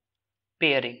the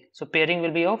pairing. So pairing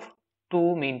will be of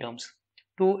 2 mean terms,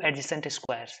 2 adjacent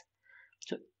squares.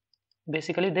 So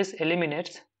basically this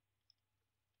eliminates,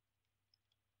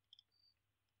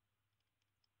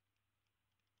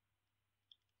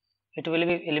 it will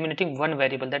be eliminating 1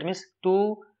 variable, that means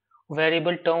 2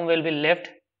 variable term will be left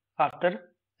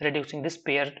after reducing this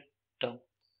paired term.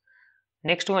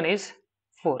 Next one is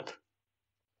fourth.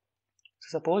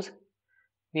 So suppose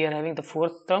we are having the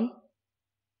fourth term.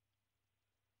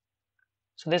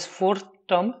 So this fourth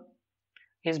term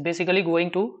is basically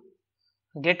going to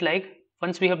get like,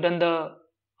 once we have done the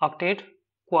octet,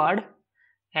 quad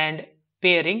and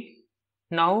pairing,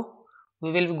 now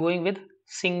we will be going with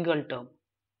single term.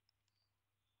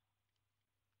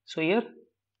 So here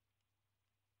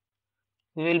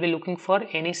we will be looking for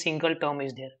any single term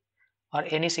is there, or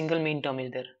any single mean term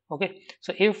is there. Okay,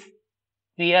 so if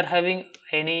we are having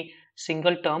any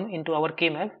single term into our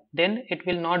K-map, then it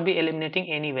will not be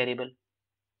eliminating any variable.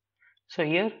 So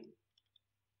here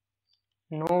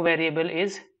no variable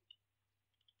is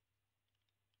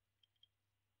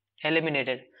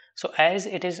eliminated. So as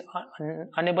it is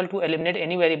unable to eliminate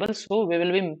any variable, so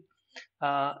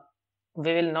uh,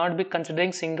 we will not be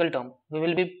considering single term. We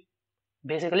will be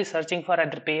basically searching for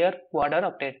either pair, quad or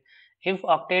octet. If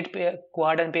octet, pair,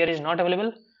 quad and pair is not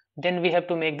available, then we have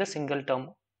to make the single term.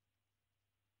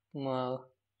 We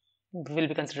will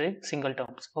be considering single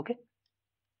terms. Okay.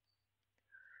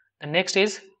 The next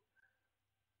is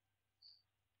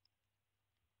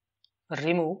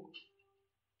remove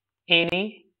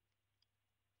any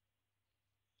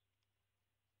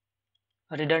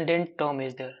redundant term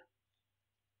is there.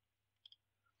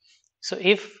 So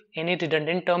if any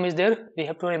redundant term is there, we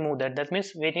have to remove that. That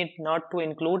means we need not to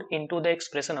include into the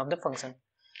expression of the function.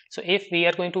 So if we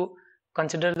are going to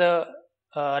consider the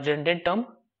redundant term,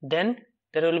 then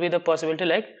there will be the possibility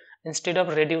like instead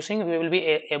of reducing, we will be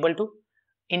able to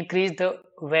increase the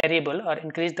variable or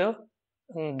increase the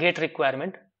gate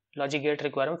requirement, logic gate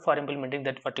requirement for implementing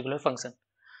that particular function.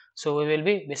 So we will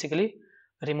be basically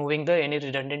removing the any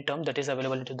redundant term that is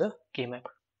available into the key map.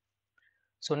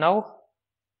 So now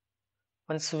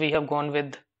once we have gone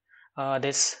with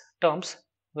these terms,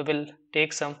 we will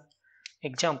take some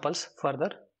examples further.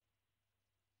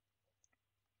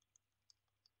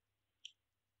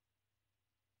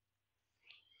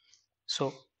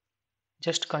 So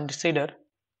just consider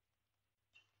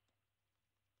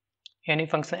any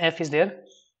function f is there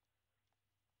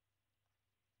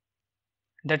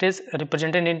that is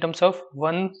represented in terms of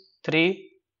 1, 3,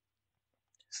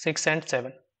 6 and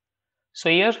 7. So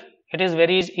here it is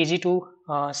very easy to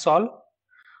solve.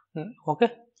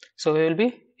 Okay, so we will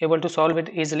be able to solve it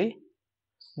easily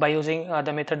by using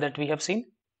the method that we have seen.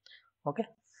 Okay,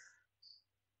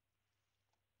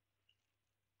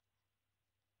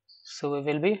 so we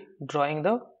will be drawing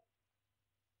the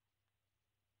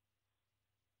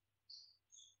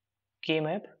K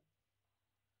map.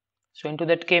 So into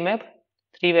that K map,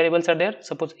 three variables are there.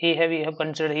 Suppose A we have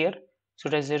considered here, so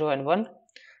it is 0 and 1.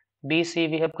 B, C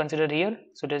we have considered here,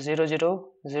 so it is 0, 0,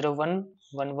 0, 1,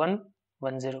 1, 1,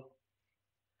 1, 0.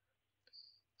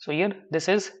 So here this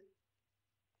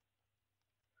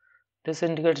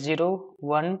indicates 0,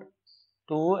 1,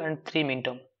 2 and 3 mean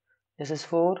term. This is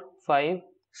 4, 5,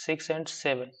 6 and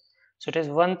 7. So it is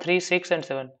 1, 3, 6 and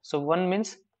 7. So 1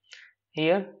 means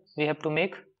here we have to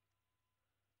make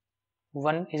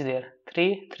 1 is there,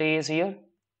 3 is here,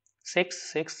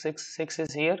 6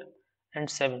 is here and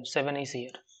 7 is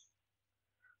here.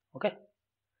 Okay,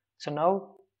 so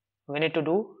now we need to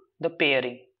do the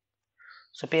pairing.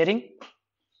 So pairing,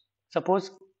 suppose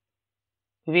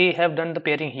we have done the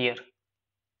pairing here,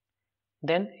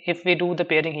 then if we do the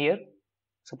pairing here,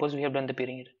 suppose we have done the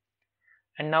pairing here,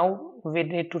 and now we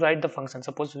need to write the function.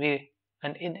 Suppose we,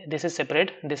 and this is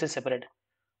separate, this is separate.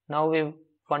 Now we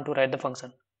want to write the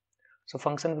function. So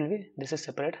function will be, this is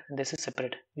separate, this is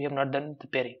separate. We have not done the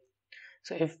pairing.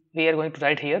 So if we are going to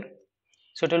write here,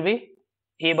 so it will be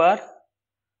a bar,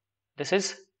 this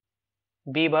is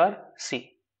b bar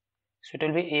c. So it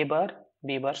will be a bar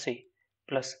b bar c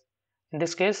plus, in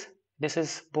this case this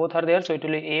is both are there, so it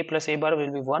will be a plus a bar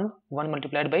will be 1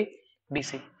 multiplied by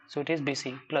bc. So it is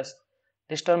bc plus,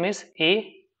 this term is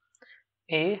a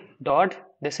dot,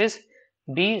 this is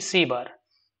bc bar.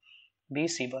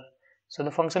 So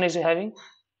the function is having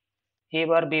a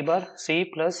bar b bar c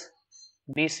plus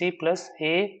bc plus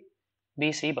a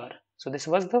bc bar. So this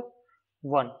was the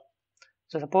 1.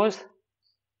 So suppose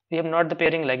we have not the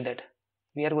pairing like that,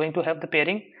 we are going to have the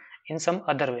pairing in some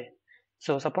other way.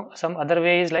 So suppose some other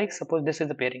way is like, suppose this is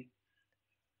the pairing,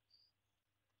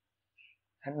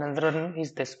 and another one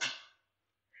is this one.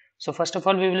 So first of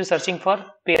all we will be searching for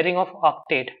pairing of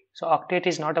octet. So octet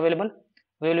is not available,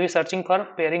 we will be searching for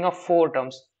pairing of 4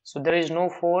 terms. So there is no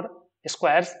 4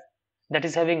 squares that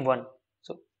is having 1.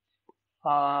 So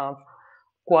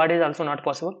quad is also not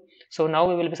possible. So now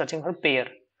we will be searching for pair.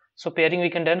 So pairing we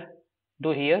can then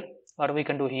do here, or we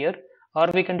can do here, or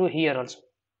we can do here also.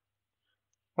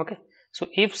 Okay, so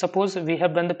if suppose we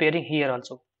have done the pairing here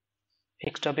also,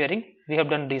 extra pairing we have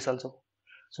done this also.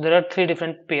 So there are 3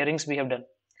 different pairings we have done.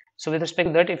 So with respect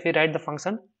to that, if we write the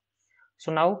function,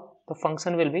 so now the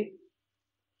function will be,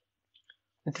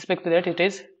 with respect to that, it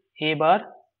is a bar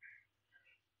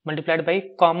multiplied by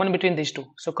common between these two.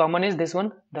 So common is this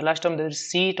one, the last term, the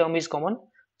c term is common,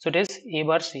 so it is a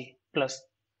bar c plus,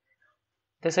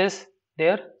 this is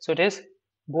there, so it is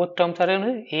both terms are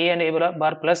in a and a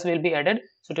bar plus will be added,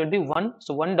 so it will be 1.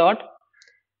 So 1 dot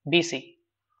bc,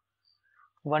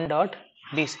 1 dot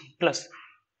bc plus,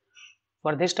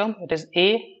 for this term it is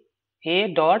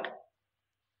a dot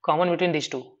common between these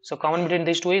two, so common between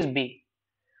these two is b,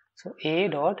 so a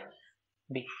dot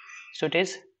b, so it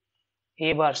is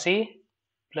a bar c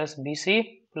plus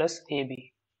bc plus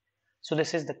AB. So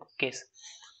this is the case.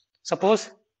 Suppose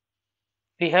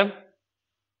we have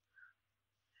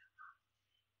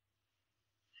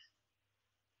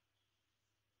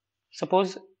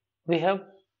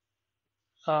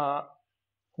uh,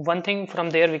 one thing from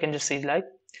there we can just see like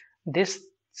this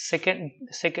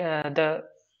the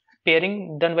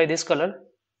pairing done by this color,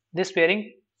 this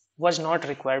pairing was not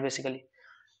required basically.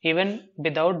 Even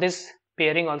without this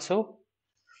pairing also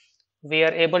we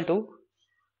are able to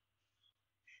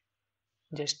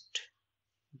just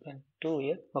open 2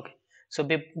 here. Okay, so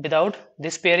without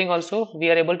this pairing also we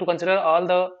are able to consider all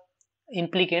the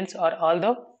implicants or all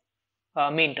the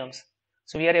mean terms.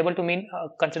 So we are able to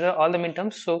consider all the mean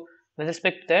terms. So with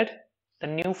respect to that, the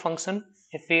new function,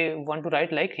 if we want to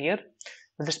write like here,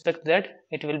 with respect to that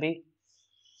it will be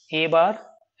a bar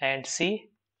and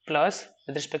c plus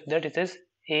with respect to that it is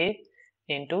a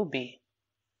into b.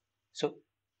 So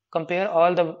compare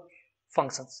all the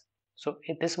functions. So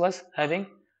if this was having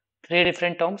 3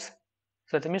 different terms,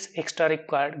 so that means extra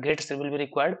required gates will be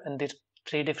required, and these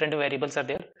 3 different variables are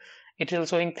there. It is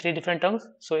also in 3 different terms,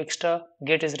 so extra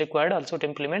gate is required also to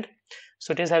implement.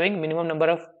 So it is having minimum number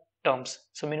of terms.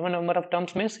 So minimum number of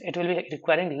terms means it will be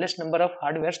requiring less number of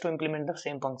hardwares to implement the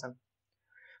same function.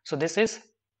 So this is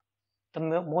the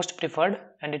most preferred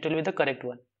and it will be the correct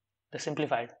one, the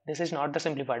simplified. This is not the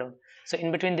simplified one. So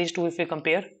in between these two if we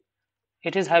compare,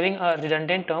 it is having a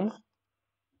redundant term.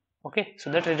 Okay, so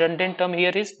that redundant term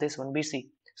here is this one, BC.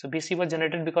 So BC was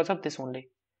generated because of this only.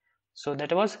 So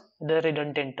that was the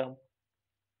redundant term.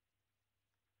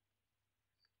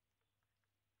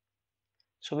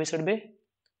 So we should be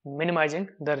minimizing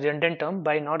the redundant term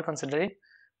by not considering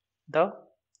that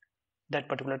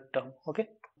particular term. Okay.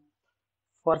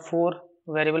 For 4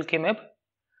 variable K-map,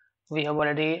 we have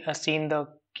already seen the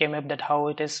K-map, that how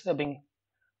it is being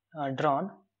drawn.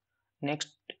 Next,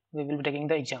 we will be taking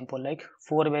the example like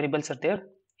 4 variables are there,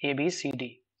 A, B, C,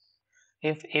 D.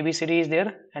 If A, B, C, D is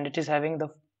there and it is having the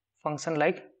function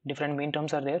like different mean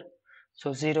terms are there.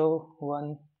 So 0,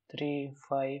 1, 3,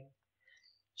 5,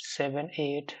 7,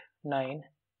 8, 9,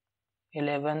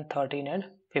 11, 13 and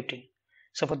 15.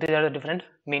 So for these are the different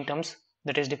mean terms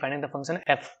that is defining the function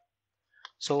f.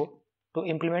 So to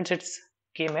implement its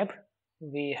K-map,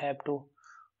 we have to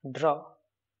draw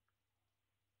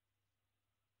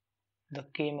the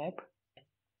K-map.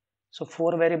 So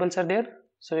 4 variables are there.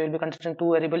 So we will be considering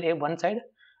 2 variable A one side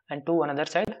and 2 another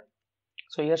side.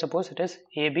 So here suppose it is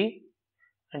AB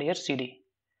and here CD.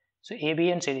 So AB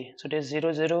and CD. So it is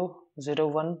 0, 0, 0,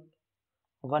 1,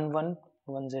 1, 1,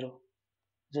 1, 0.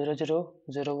 0, 0,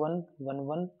 0, 1, 1,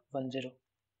 1, 1, 0.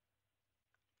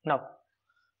 Now,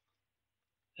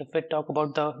 if we talk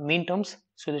about the mean terms,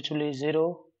 so it will be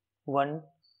 0, 1,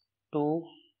 2,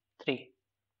 3,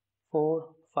 4,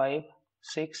 5,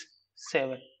 6,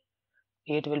 7.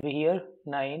 8 will be here,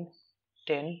 9,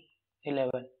 10,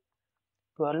 11,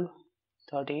 12,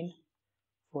 13,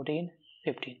 14,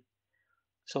 15.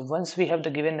 So once we have the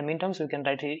given the mean terms, we can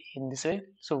write it in this way.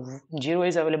 So 0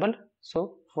 is available.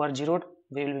 So for 0,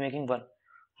 we will be making 1.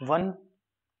 1,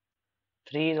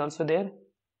 3 is also there.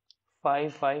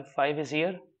 5, 5, 5 is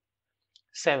here.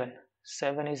 7,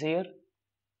 7 is here.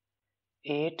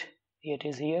 8, 8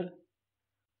 is here.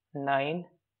 9,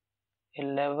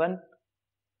 11,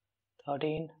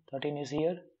 13, 13 is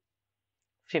here.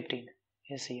 15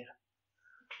 is here.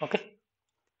 Okay.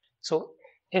 So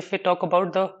if we talk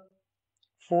about the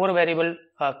 4 variable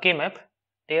K-map,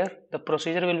 there the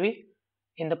procedure will be,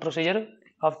 in the procedure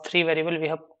of 3 variable we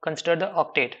have considered the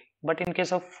octet, but in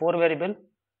case of 4 variable,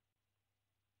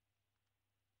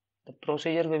 the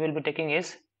procedure we will be taking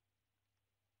is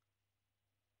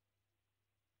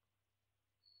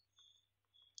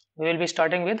we will be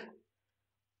starting with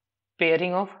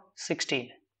pairing of 16.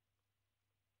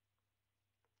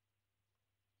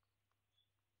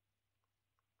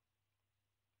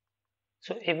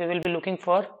 So if we will be looking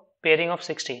for pairing of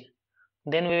 16,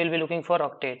 then we will be looking for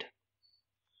octet,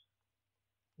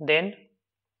 then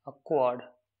a quad,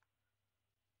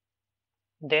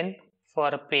 then for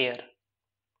a pair,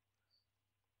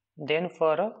 then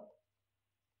for a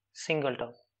single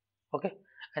term. Okay,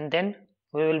 and then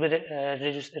we will be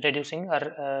reducing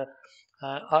or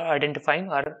identifying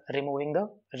or removing the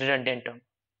redundant term.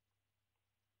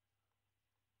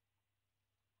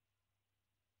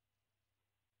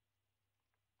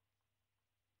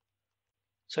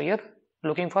 So here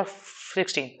looking for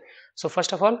 16. So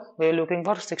first of all we are looking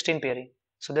for 16 pairing.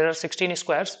 So there are 16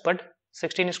 squares, but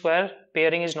 16 square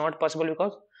pairing is not possible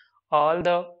because all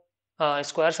the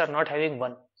squares are not having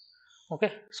 1.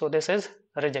 Okay, so this is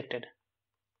rejected.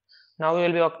 Now we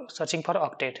will be searching for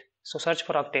octet. So search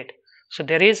for octet. So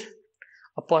there is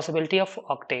a possibility of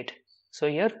octet. So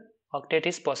here octet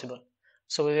is possible.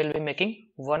 So we will be making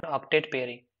one octet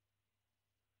pairing.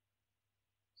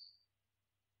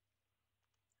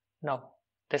 Now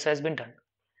this has been done.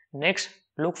 Next,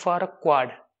 look for a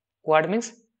quad. Quad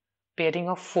means pairing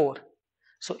of 4.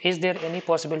 So is there any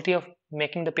possibility of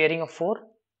making the pairing of 4?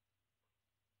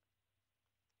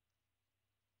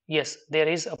 Yes, there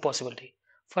is a possibility.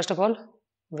 First of all,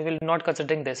 we will not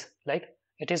considering this, like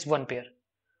it is one pair.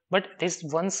 But these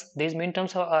mean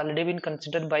terms have already been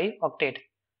considered by octet.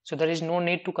 So there is no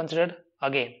need to consider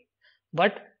again.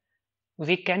 But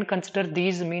we can consider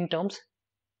these mean terms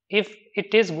if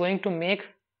it is going to make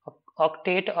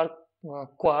octet or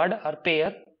quad or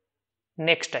pair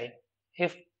next time.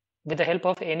 If with the help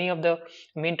of any of the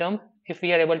mean term, if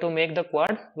we are able to make the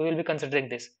quad, we will be considering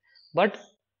this. But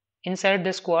inside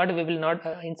this quad, we will not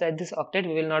inside this octet,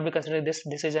 we will not be considering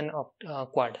this is an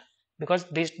quad, because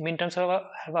these mean terms have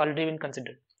already been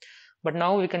considered. But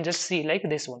now we can just see like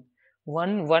this one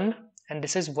 1 1 and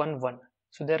this is 1 1.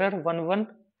 So there are 1 1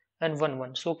 and 1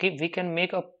 1. So okay, we can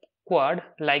make a quad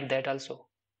like that also.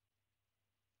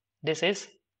 This is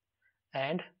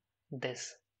and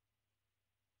this.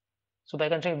 So by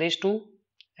considering these two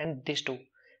and these two,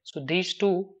 so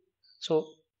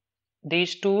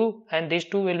these two and these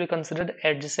two will be considered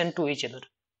adjacent to each other.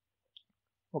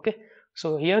 Okay,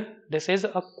 so here this is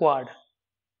a quad.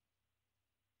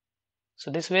 So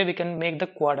this way we can make the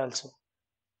quad also.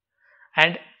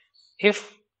 And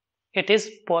if it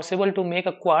is possible to make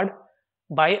a quad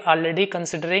by already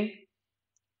considering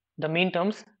the mean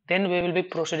terms, then we will be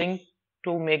proceeding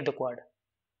to make the quad.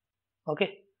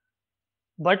 Okay,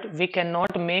 but we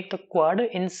cannot make the quad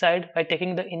inside by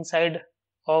taking the inside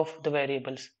of the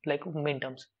variables like mean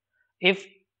terms. If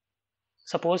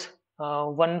suppose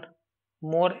one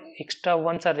more extra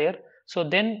ones are there, so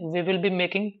then we will be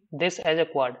making this as a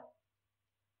quad,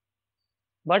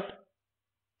 but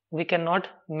we cannot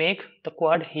make the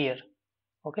quad here.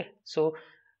 Okay, so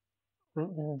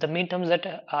the mean terms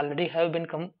that already have been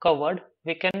covered,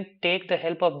 we can take the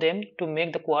help of them to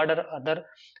make the quad or other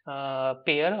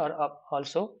pair or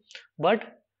also,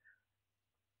 but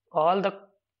all the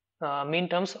mean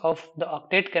terms of the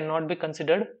octet cannot be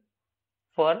considered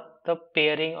for the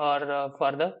pairing or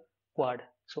for the quad.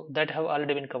 So that have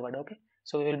already been covered. Okay,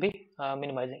 so we will be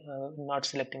minimizing, not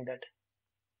selecting that.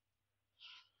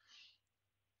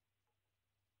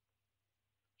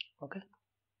 Okay,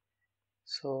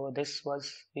 so this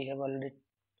was we have already.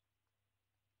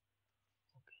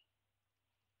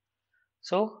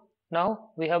 So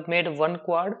now we have made one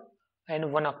quad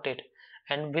and one octet,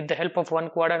 and with the help of one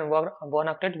quad and one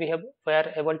octet, we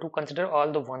are able to consider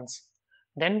all the ones.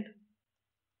 Then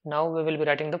now we will be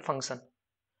writing the function.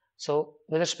 So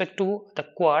with respect to the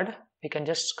quad, we can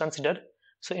just consider.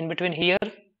 So in between here,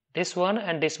 this one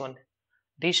and this one,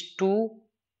 these two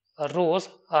rows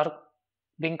are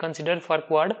being considered for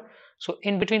quad. So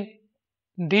in between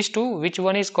these two, which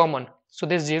one is common? So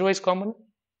this 0 is common,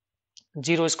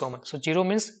 0 is common. So 0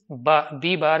 means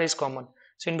b bar is common.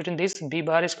 So in between this b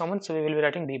bar is common, so we will be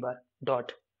writing b bar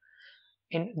dot.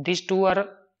 In these two are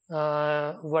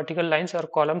vertical lines or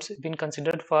columns been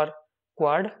considered for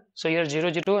quad. So here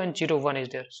 0 0 and 0 1 is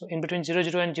there. So in between 0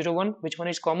 0 and 0 1, which one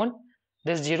is common?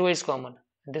 This 0 is common.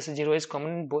 This 0 is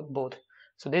common in both.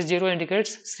 So this 0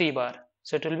 indicates c bar.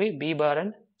 So it will be b bar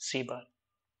and c bar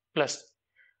plus.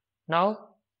 Now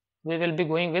we will be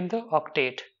going with the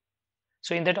octet.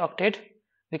 So in that octet,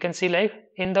 we can see like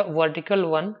in the vertical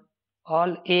one,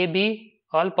 all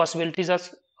possibilities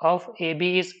of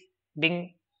AB is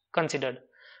being considered.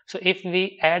 So if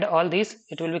we add all these,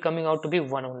 it will be coming out to be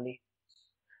 1 only.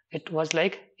 It was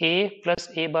like A plus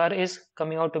A bar is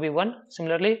coming out to be 1.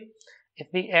 Similarly, if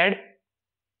we add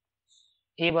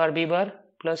A bar B bar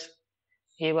plus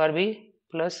A bar B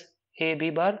plus A B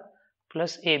bar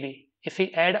plus AB, if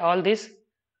we add all this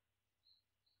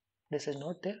is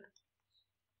not there.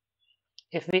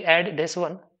 If we add this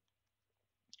one,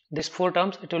 this 4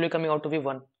 terms, it will be coming out to be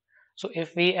 1. So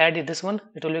if we add this one,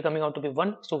 it will be coming out to be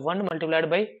 1. So 1 multiplied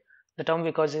by the term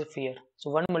because of here. So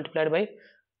 1 multiplied by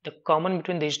the common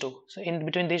between these two. So in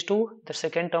between these two, the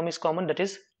second term is common, that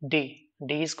is D.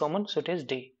 D is common, so it is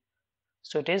D.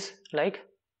 So it is like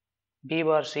B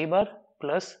bar C bar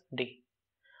plus D.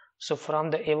 So from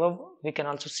the above, we can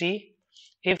also see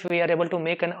if we are able to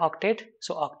make an octet.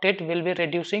 So octet will be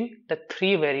reducing the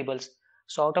 3 variables.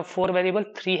 So out of 4 variables,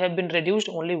 3 have been reduced,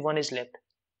 only 1 is left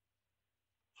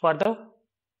for the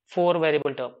 4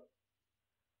 variable term.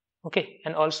 Okay,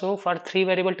 and also for 3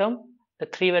 variable term, the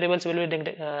 3 variables will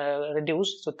be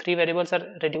reduced. So 3 variables are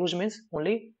reduced means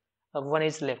only one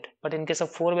is left. But in case of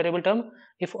 4 variable term,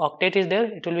 if octet is there,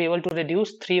 it will be able to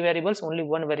reduce 3 variables, only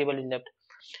one variable is left.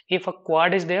 If a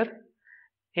quad is there,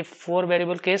 if 4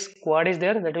 variable case quad is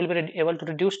there, that will be able to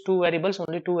reduce 2 variables,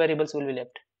 only 2 variables will be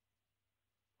left.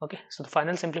 Okay, so the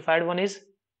final simplified one is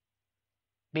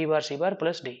b bar c bar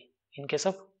plus d in case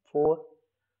of 4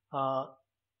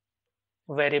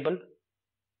 variable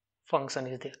function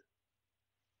is there.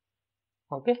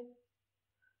 Okay,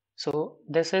 so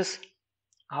this is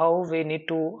how we need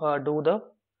to do the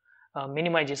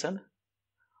minimization.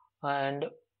 And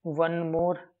one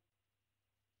more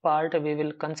part we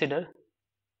will consider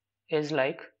is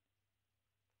like,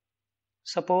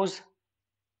 suppose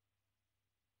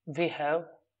we have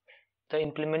the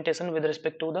implementation with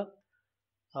respect to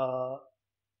the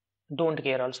don't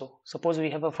care also. Suppose we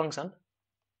have a function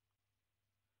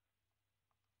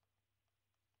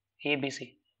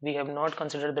abc, we have not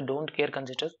considered the don't care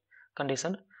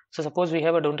condition. So suppose we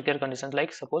have a don't care condition,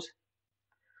 like suppose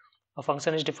a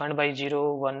function is defined by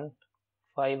 0, 1,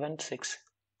 5 and 6,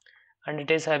 and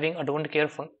it is having a don't care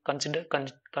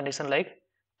condition like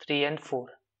 3 and 4.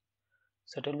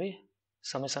 So it will be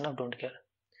summation of don't care.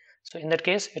 So in that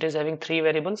case it is having 3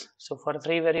 variables. So for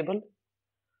 3 variable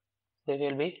we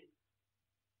will be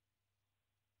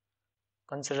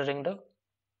considering the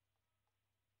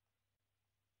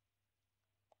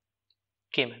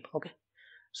k-map. Okay,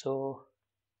 so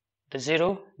the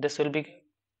 0, this will be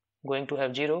going to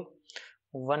have 0,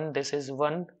 1, this is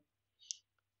 1,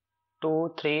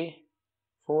 2, 3,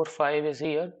 4, 5 is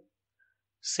here,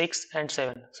 6 and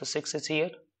 7, so 6 is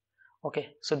here. Okay,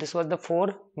 so this was the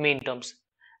 4 main terms,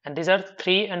 and these are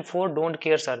 3 and 4 don't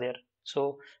cares are there.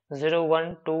 So 0,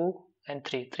 1, 2 and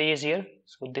 3, 3 is here,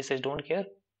 so this is don't care.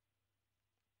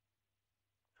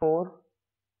 4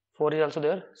 is also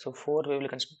there, so 4 we will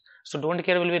consider. So don't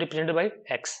care will be represented by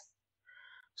x.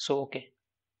 So okay,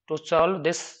 to solve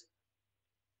this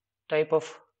type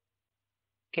of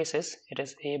cases, it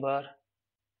is a bar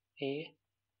a,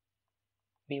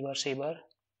 b bar c bar,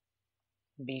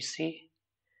 bc,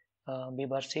 b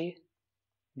bar c,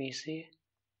 bc,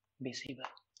 bc bar.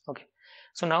 Okay,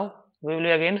 so now we will be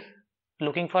again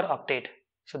looking for octet.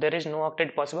 So there is no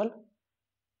octet possible,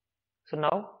 so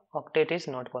now octet is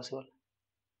not possible.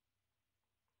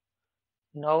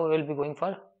 Now we will be going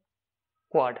for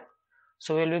quad.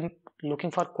 So we will be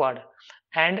looking for quad,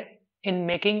 and in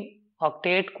making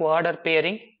octet, quad or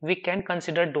pairing, we can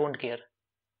consider don't care.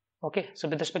 Okay, so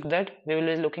with respect to that, we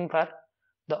will be looking for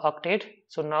the octet.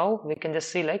 So now we can just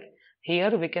see, like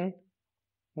here we can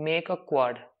make a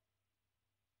quad.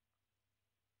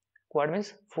 Quad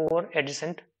means 4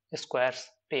 adjacent squares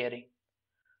pairing.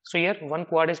 So here one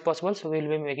quad is possible, so we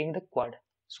will be making the quad.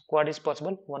 So quad is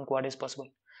possible, one quad is possible.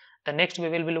 The next we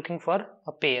will be looking for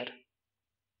a pair.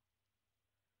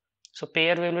 So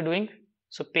pair we will be doing.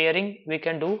 So pairing we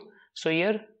can do. So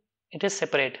here it is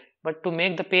separate, but to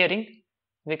make the pairing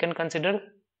we can consider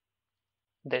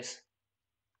this,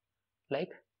 like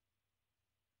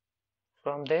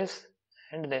from this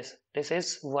and this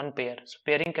is one pair. So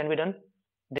pairing can be done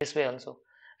this way also,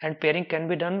 and pairing can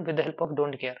be done with the help of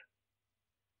don't care.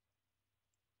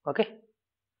 Okay,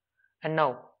 and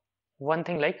now one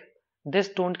thing, like this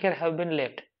don't care have been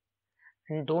left,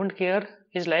 and don't care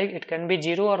is like it can be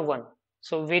 0 or 1,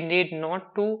 so we need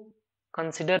not to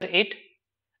consider it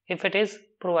if it is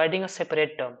providing a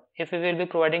separate term. If we will be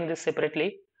providing this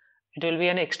separately, it will be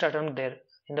an extra term there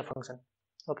in the function.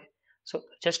 Okay, so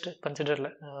just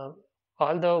consider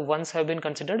all the ones have been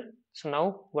considered. So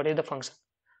now what is the function?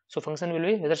 So function will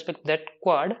be with respect to that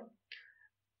quad,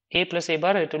 a plus a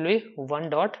bar, it will be 1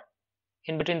 dot,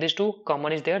 in between these two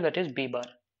common is there, that is b bar,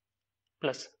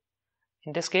 plus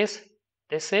in this case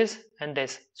this is and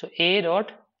this, so a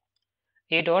dot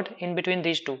in between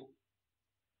these two,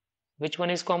 which one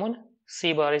is common?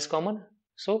 C bar is common,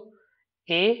 so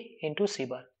a into C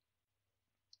bar.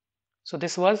 So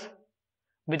this was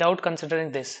without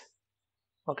considering this.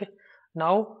 Okay,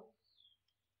 now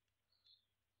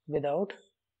without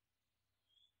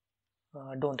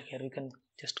don't care, we can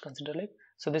just consider like,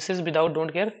 so this is without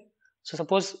don't care. So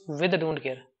suppose with the don't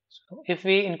care, so if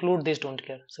we include this don't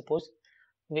care, suppose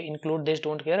we include this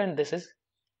don't care, and this is,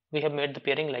 we have made the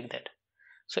pairing like that.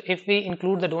 So if we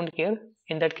include the don't care,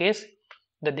 in that case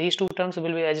these two terms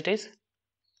will be as it is.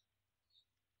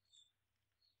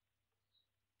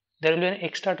 There will be an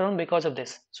extra term because of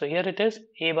this. So here it is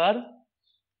a bar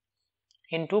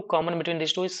into common between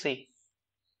these two is C.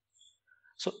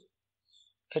 So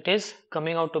it is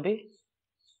coming out to be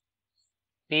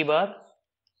B bar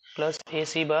plus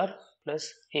AC bar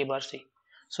plus A bar C.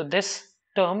 So this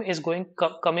term is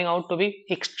coming out to be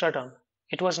extra term.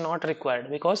 It was not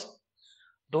required because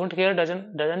don't care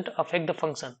doesn't affect the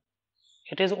function.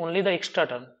 It is only the extra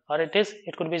term, or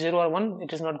it could be 0 or 1.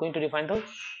 It is not going to define the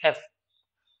f.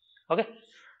 Okay,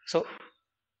 so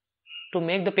to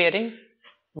make the pairing,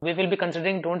 we will be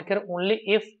considering don't care only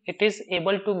if it is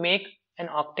able to make an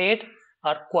octet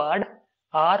or quad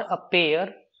or a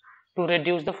pair to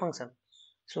reduce the function.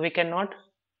 So we cannot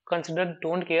consider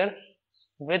don't care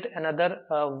with another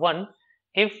one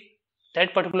if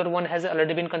that particular one has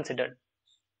already been considered.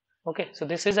 Okay, so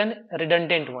this is an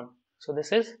redundant one. So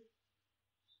this is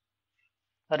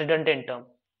a redundant term.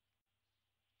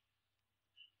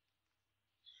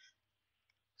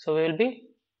 So we will be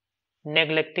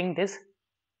neglecting this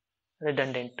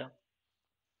redundant term.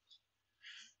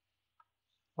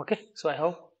 Okay, so I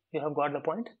hope you have got the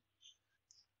point.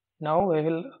 Now we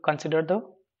will consider the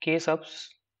case of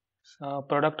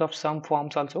product of some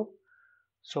forms also.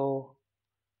 So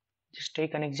just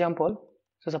take an example.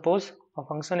 So suppose a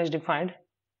function is defined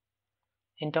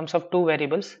in terms of two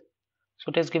variables. So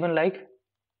it is given like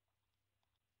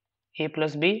a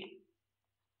plus b,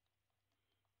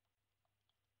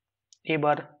 a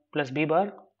bar plus b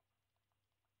bar,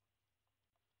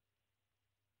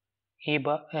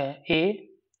 a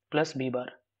plus b bar,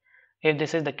 if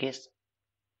this is the case.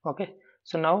 Okay,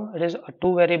 so now it is a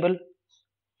two variable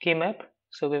key map.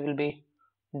 So we will be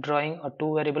drawing a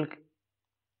two variable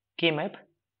key map.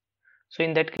 So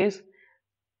in that case,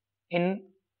 in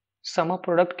sum of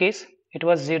product case, it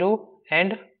was 0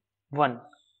 and 1.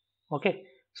 Okay,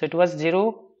 so it was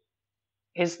 0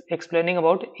 is explaining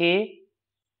about a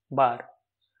bar.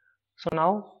 So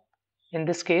now in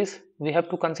this case we have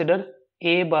to consider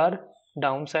a bar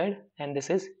downside, and this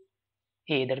is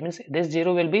a. That means this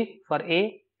 0 will be for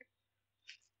a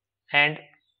and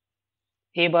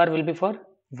a bar will be for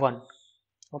 1.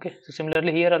 Okay, so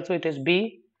similarly here also it is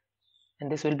b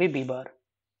and this will be b bar.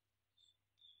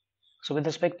 So with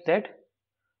respect to that,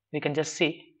 we can just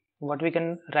see what we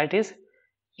can write is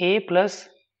a plus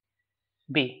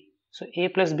b. So a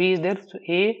plus b is there.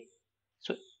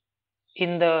 So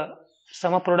in the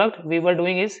sum of product we were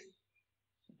doing is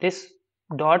this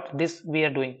dot, this we are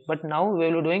doing, but now we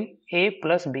will be doing a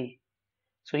plus b.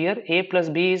 So here a plus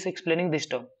b is explaining this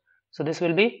term. So this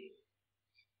will be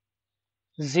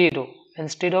 0.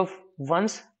 Instead of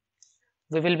ones,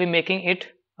 we will be making it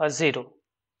a 0.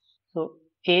 So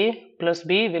a plus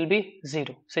b will be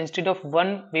 0. So instead of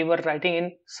 1 we were writing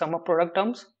in sum of product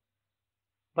terms,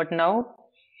 but now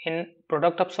in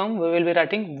product of sum we will be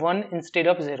writing 1 instead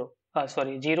of 0.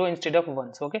 0 instead of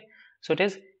 1. So okay, so it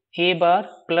is a bar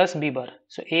plus b bar.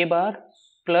 So a bar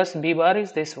plus b bar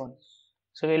is this one.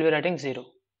 So we will be writing 0.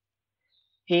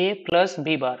 A plus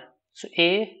b bar. So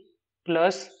a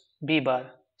plus b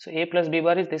bar. So a plus b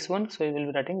bar is this one. So we will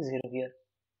be writing 0 here.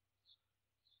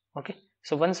 Okay.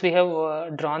 So once we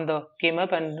have drawn the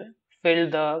K-map and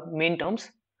filled the main terms,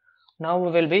 now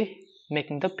we will be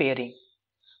making the pairing.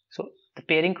 So the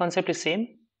pairing concept is same.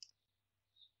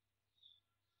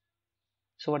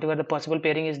 So whatever the possible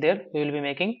pairing is there, we will be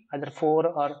making either 4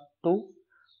 or 2.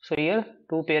 So here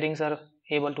 2 pairings are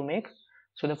able to make.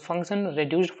 So the function,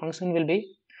 reduced function will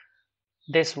be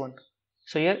this one.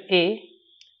 So here a,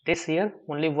 this here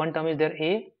only one term is there,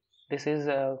 a, this is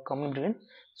common between.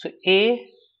 So a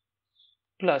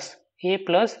plus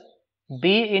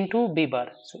b into b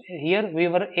bar. So here we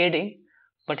were adding,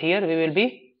 but here we will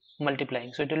be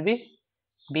multiplying. So it will be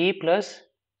b plus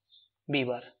b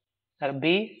bar, or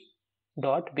b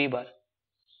dot b bar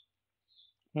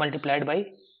multiplied by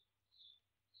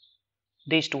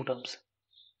these two terms.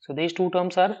 So these two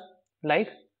terms are like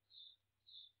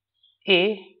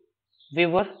a, we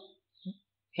were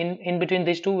in between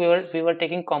these two we were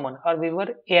taking common, or we were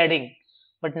adding,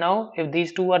 but now if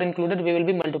these two are included we will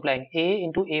be multiplying a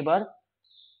into a bar,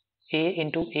 a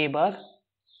into a bar,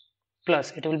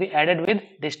 plus it will be added with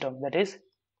this term, that is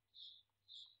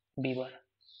b bar.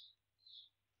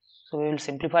 So we will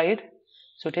simplify it.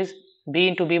 So it is b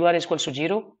into b bar is equals to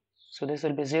 0. So this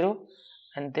will be 0,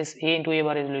 and this a into a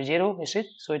bar is 0, is it?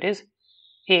 So it is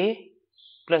a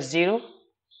plus 0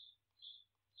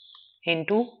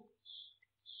 into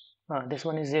this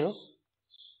one is 0.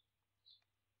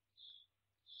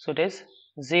 So it is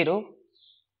 0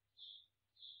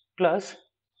 plus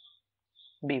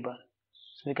b bar.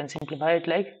 So we can simplify it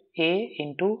like a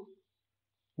into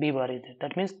b bar is there.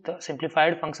 That means the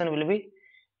simplified function will be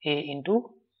a into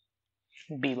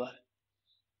b bar.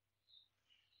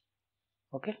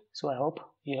 Okay, so I hope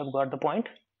you have got the point.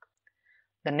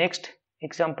 The next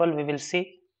example we will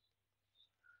see.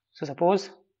 So suppose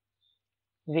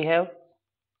we have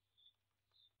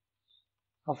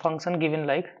a function given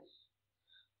like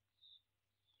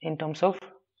in terms of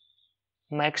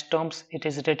max terms it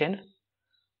is written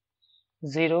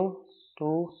 0,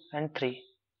 2 and 3.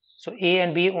 So a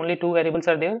and b only two variables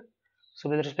are there. So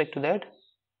with respect to that,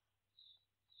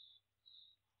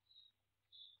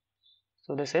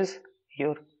 so this is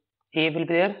your a will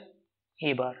be there,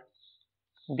 a bar,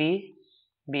 b,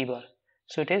 b bar.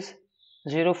 So it is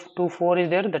 0 to 4 is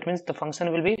there, that means the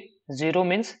function will be 0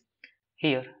 means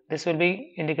here this will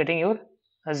be indicating your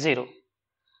 0.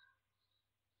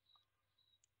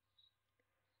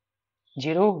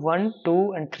 0, 1,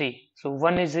 2 and 3. So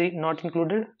 1 is not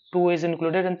included, 2 is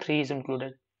included and 3 is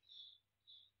included.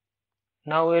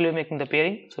 Now we will be making the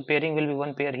pairing. So pairing will be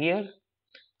one pair here,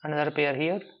 another pair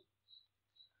here.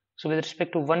 So with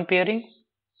respect to one pairing,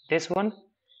 this one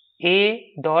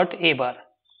a dot a bar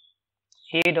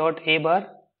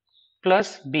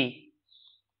plus b,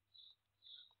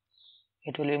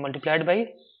 it will be multiplied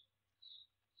by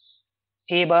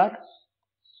a bar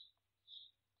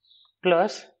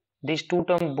plus these two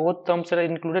terms, both terms are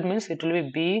included, means it will be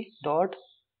b dot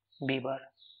b bar.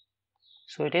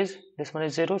 So it is, this one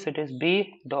is 0, so it is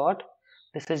b dot,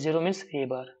 this is 0 means a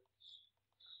bar,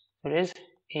 so it is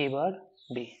a bar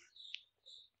b.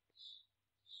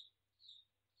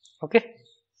 Okay,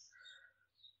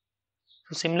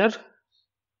 so similar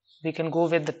we can go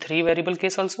with the 3 variable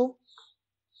case also.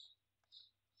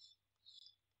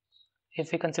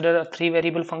 If we consider a 3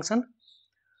 variable function,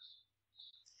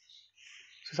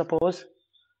 so suppose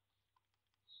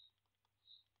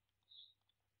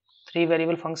 3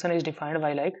 variable function is defined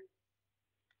by like,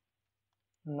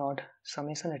 not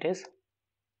summation, it is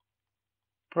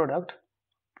product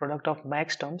of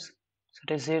max terms. So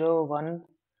it is 0, 1,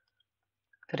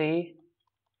 3,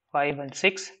 5 and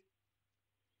 6.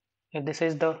 If this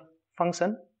is the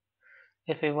function,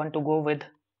 if we want to go with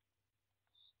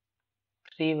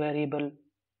 3 variable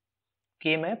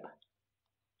k map,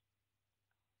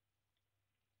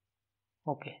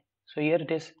 okay, so here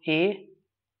it is a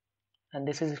and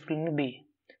this is explaining b,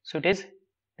 so it is,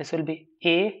 this will be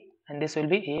a and this will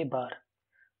be a bar.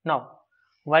 Now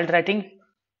while writing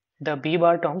the b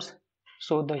bar terms,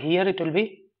 so the here it will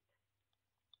be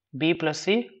b plus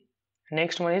c,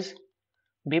 next one is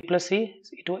b plus c,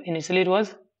 initially it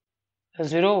was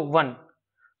 0, 1,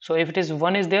 so if it is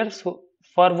 1 is there, so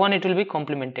for 1 it will be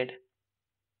complemented,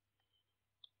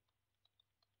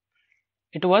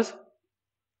 it was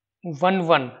 1,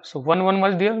 1, so 1, 1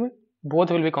 was there, both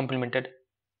will be complemented.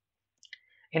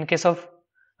 In case of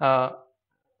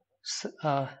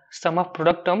sum of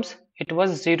product terms, it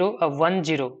was 0, 1,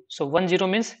 0, so 1, 0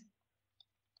 means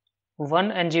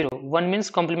 1 and 0, 1 means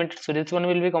complemented, so this one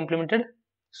will be complemented,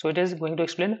 so it is going to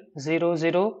explain 0,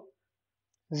 0,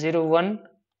 0, 1,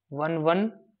 1,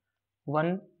 1,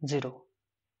 1, 0.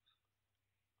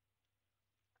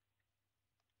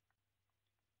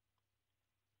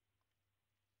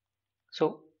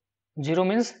 So 0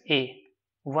 means a,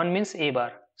 1 means a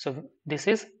bar, so this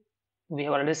is, we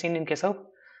have already seen in case of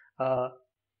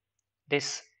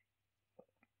this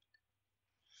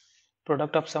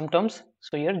product of some terms,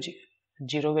 so here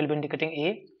 0 will be indicating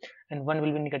a and 1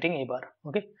 will be indicating a bar.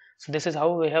 Okay, so this is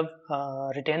how we have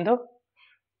retained the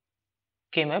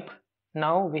k map.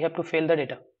 Now we have to fill the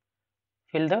data,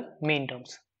 fill the mean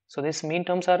terms. So these mean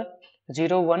terms are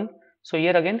 0, 1, so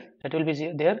here again that will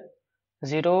be there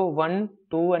 0, 1,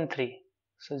 2 and 3,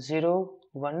 so 0,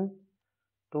 1,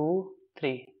 2,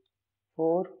 3,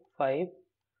 4, 5,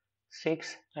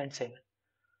 6 and 7.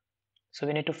 So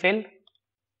we need to fill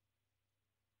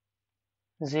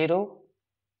 0,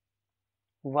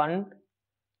 1,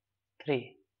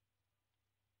 3,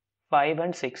 5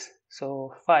 and 6,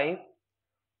 so 5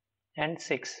 and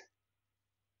 6.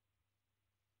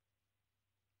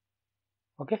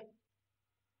 Okay,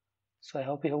 so I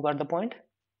hope you have got the point.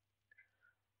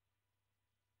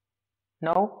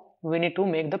 Now we need to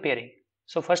make the pairing.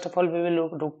 So first of all we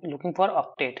will looking for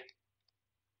octet.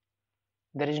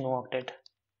 There is no octet.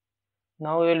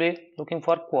 Now we will be looking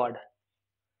for quad.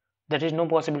 There is no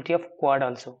possibility of quad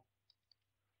also.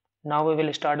 Now we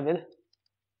will start with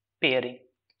pairing.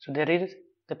 So there is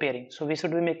the pairing. So we should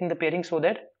be making the pairing so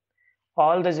that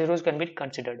all the zeros can be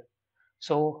considered.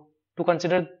 So to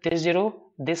consider this 0,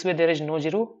 this way there is no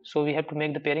 0, so we have to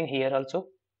make the pairing here also,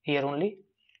 here only.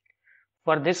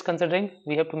 For this considering,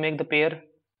 we have to make the pair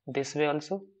this way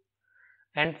also,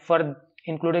 and for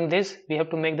including this we have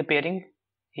to make the pairing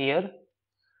here,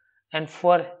 and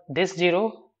for this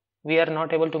 0 we are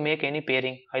not able to make any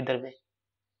pairing either way,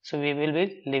 so we will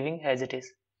be leaving as it is,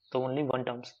 so only one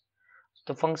terms.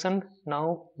 The function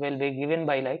now will be given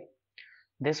by like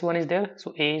this one is there,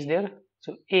 so a is there,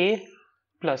 so a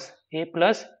plus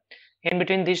in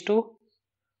between these two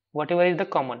whatever is the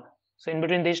common, so in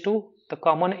between these two the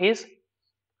common is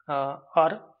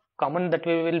or common that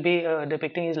we will be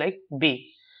depicting is like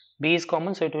B. B is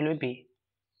common, so it will be B.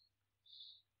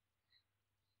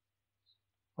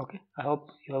 Okay, I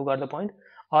hope you have got the point.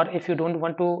 Or if you don't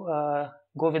want to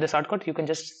go with the shortcut, you can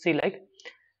just see like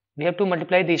we have to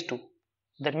multiply these two.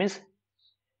 That means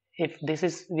if this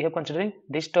is we are considering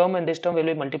this term and this term will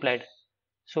be multiplied.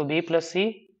 So B plus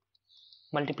C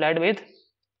multiplied with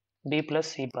B plus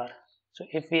C bar. So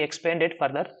if we expand it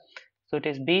further, so it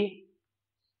is B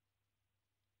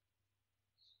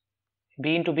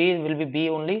into B will be B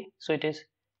only. So it is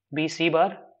B C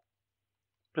bar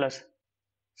plus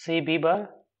C B bar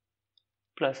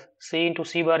plus C into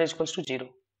C bar is equals to 0.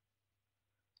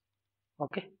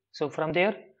 Okay, so from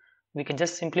there we can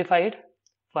just simplify it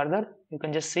further. You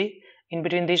can just see in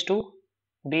between these two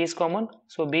B is common,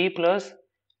 so B plus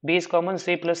B is common,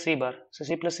 C plus C bar, so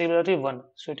C plus C bar is 1,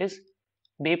 so it is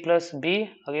B plus B,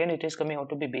 again it is coming out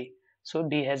to be B, so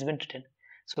B has been written.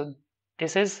 So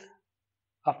this is,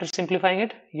 after simplifying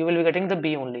it you will be getting the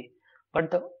B only, but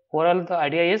the overall the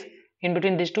idea is in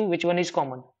between these two which one is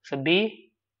common. So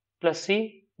B plus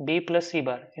C, B plus C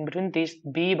bar, in between these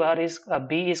B bar is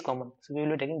B is common, so we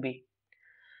will be taking B.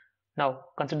 Now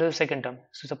consider the second term.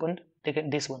 So suppose take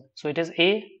this one, so it is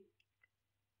A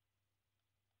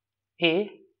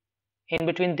in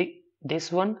between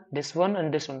this one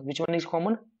and this one, which one is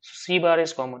common? So C bar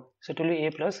is common, so it will be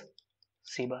A plus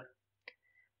C bar.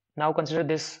 Now consider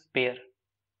this pair.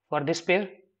 For this pair,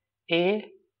 A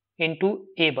into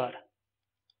A bar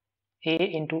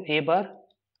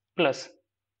plus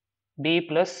B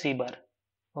plus C bar.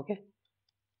 Okay,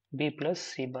 B plus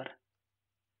C bar.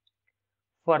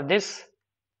 For this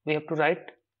we have to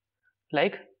write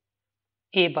like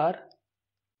A bar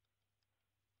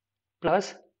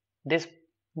plus this,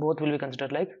 both will be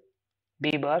considered like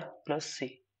B bar plus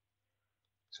C.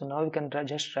 So now we can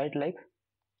just write like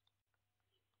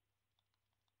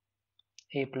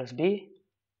A plus B,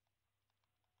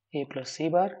 A plus C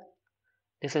bar.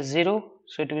 This is 0,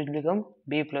 so it will become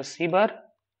B plus C bar.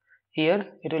 Here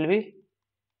it will be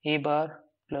A bar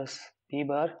plus B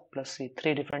bar plus C.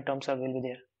 Three different terms will be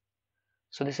there.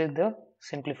 So this is the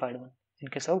simplified one in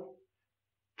case of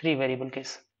 3 variable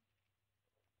case.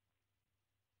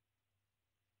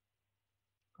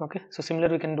 Okay, so similar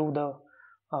we can do the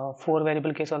 4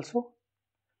 variable case also.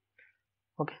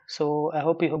 Okay, so I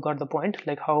hope you have got the point,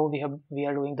 like how we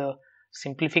are doing the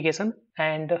simplification.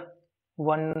 And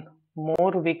one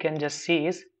more we can just see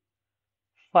is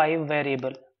 5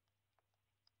 variable.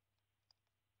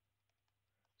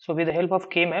 So with the help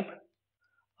of K-map,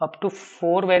 up to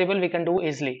 4 variable we can do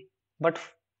easily, but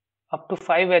up to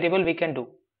 5 variable we can do.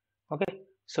 Okay,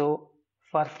 so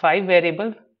for 5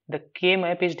 variable the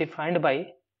K-map is defined by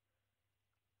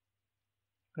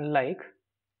like,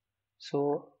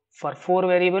 so for 4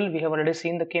 variable we have already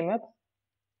seen the K-map.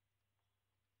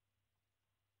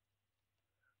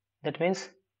 That means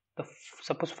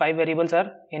suppose 5 variables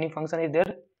are, any function is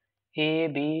there, A,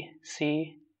 B,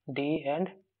 C, D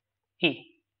and E,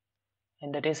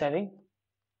 and that is having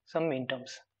some min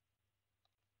terms.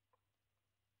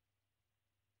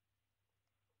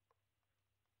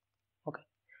 Okay,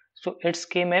 so its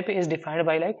K-map is defined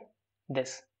by like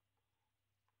this.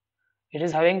 It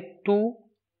is having two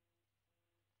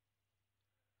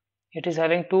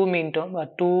min term,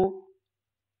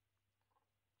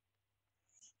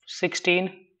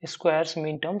 16 squares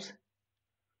min terms.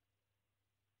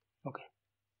 Okay,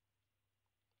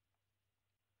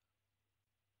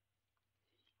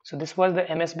 so this was the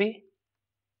MSB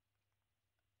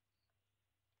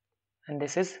and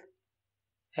this is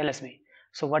LSB.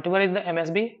 So whatever is the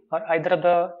MSB or either of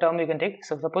the term you can take.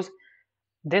 So suppose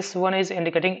this one is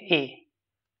indicating A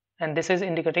and this is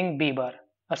indicating B bar,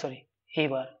 A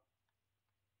bar.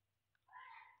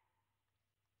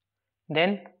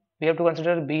 Then we have to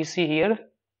consider BC here,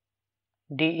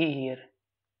 DE here,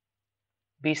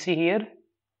 BC here,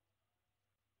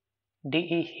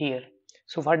 DE here.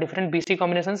 So for different BC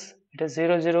combinations it is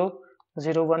 0 0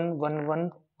 0 1 1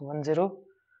 1 1 0.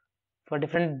 For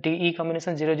different DE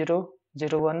combination 0 0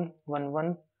 0 1 1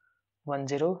 1 1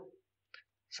 0.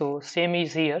 So same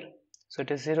is here. So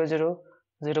it is 0 0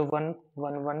 0 1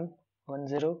 1 1 1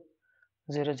 0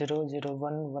 0 0 0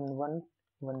 1 1 1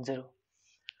 1 0.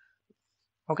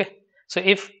 Okay, so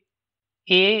if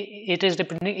A, it is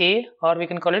representing A, or we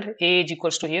can call it A is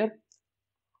equals to here,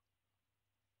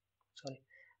 sorry,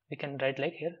 we can write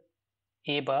like here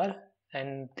A bar,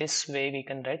 and this way we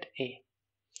can write A.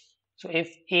 So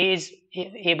if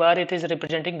A bar, it is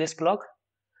representing this block,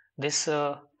 this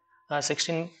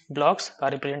 16 blocks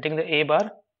are representing the A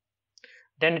bar,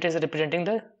 then it is representing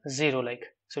the 0, like,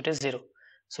 so it is 0.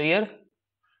 So here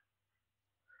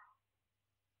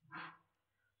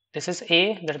this is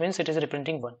A, that means it is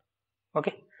representing 1.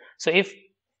 Okay, so if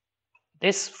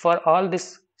this for all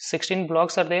this 16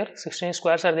 blocks are there, 16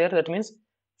 squares are there, that means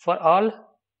for all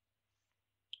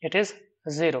it is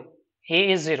 0.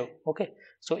 A is 0. Okay,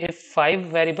 so if 5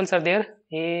 variables are there,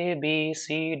 A, B,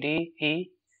 C, D, E,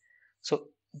 so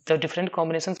the different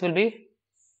combinations will be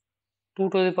 2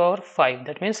 to the power 5,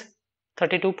 that means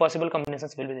 32 possible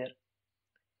combinations will be there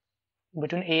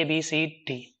between A, B, C,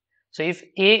 D. So if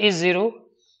A is 0,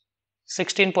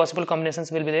 16 possible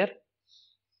combinations will be there.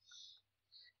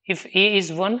 If A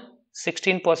is 1,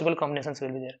 16 possible combinations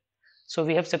will be there. So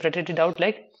we have separated it out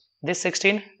like this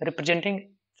 16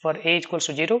 representing for A equals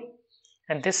to 0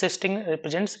 and this 16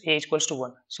 represents A equals to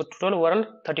 1. So total overall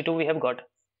 32 we have got.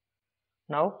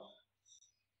 Now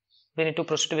we need to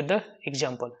proceed with the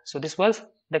example. So this was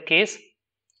the case,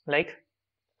 like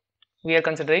we are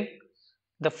considering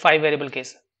the 5 variable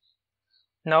case.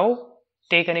 Now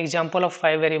take an example of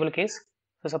 5 variable case.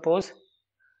 So suppose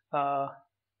the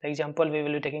example we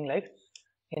will be taking like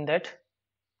in that,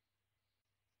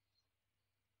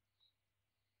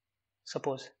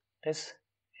 suppose this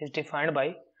is defined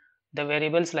by the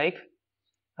variables like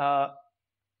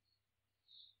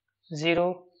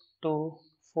 0, 2,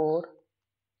 4,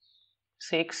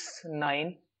 6,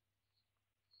 9,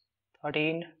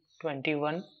 13,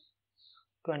 21,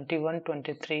 21,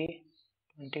 23,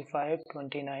 25,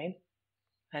 29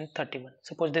 and 31.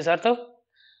 Suppose these are the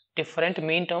different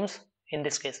mean terms in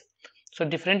this case. So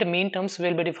different mean terms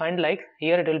will be defined like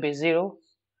here it will be 0,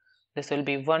 this will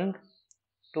be 1,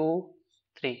 2,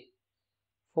 3,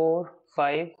 4,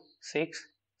 5, 6,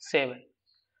 7,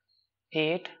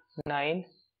 8, 9,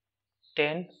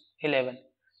 10, 11.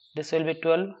 This will be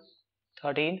 12,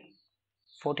 13,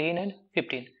 14 and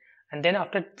 15. And then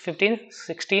after 15,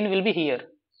 16 will be here.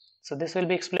 So this will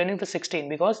be explaining the 16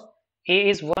 because A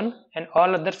is 1 and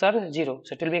all others are 0.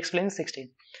 So it will be explaining 16.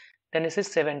 Then this is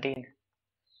 17,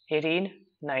 18,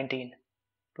 19,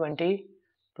 20,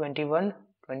 21,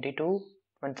 22,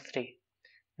 23.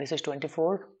 This is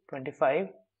 24, 25,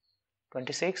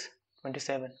 26,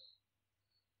 27,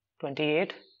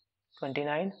 28,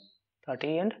 29,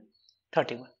 30 and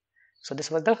 31. So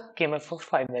this was the KMF for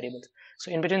 5 variables.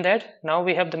 So in between that, now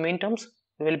we have the mean terms.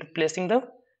 We will be placing the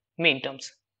mean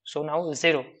terms. So now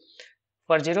 0.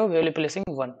 For 0, we will be placing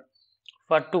 1.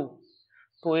 For 2,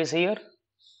 2 is here.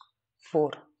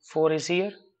 4, 4 is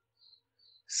here.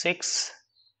 6,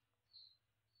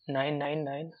 9, 9,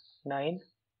 9, 9,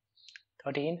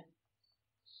 13,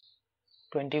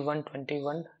 21,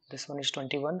 21. This one is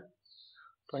 21,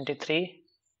 23,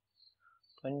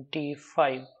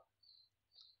 25.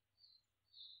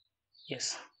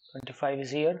 Yes, 25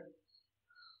 is here.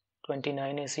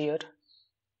 29 is here.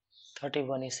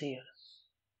 31 is here.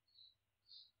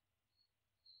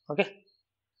 Okay,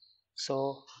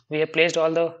 so we have placed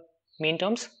all the mean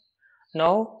terms.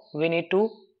 Now we need to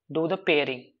do the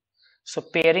pairing. So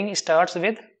pairing starts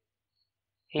with,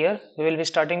 here we will be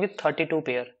starting with 32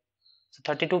 pair. So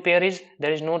 32 pair is,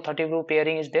 there is no 32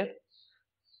 pairing is there.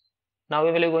 Now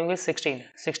we will be going with 16.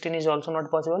 16 is also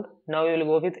not possible. Now we will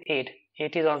go with 8.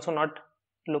 8 is also not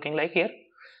looking like here.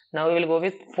 Now we will go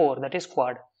with 4, that is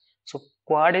quad. So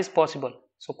quad is possible.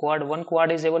 So quad, one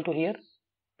quad is able to here.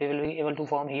 We will be able to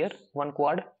form here one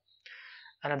quad.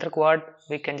 Another quad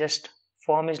we can just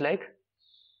form is like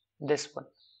this one.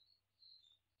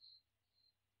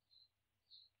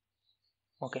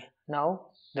 Okay, now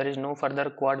there is no further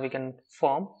quad we can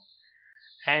form.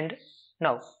 And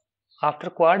now after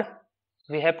quad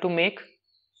we have to make,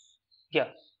 yeah,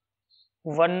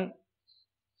 one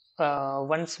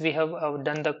once we have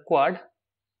done the quad,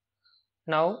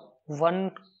 now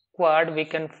one quad we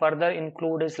can further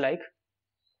include is like,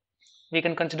 we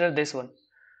can consider this one.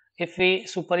 If we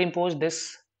superimpose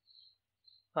this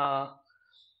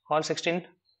all 16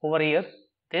 over here,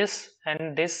 this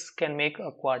and this can make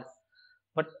a quad.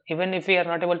 But even if we are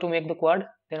not able to make the quad,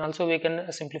 then also we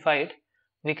can simplify it.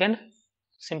 We can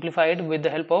simplify it with the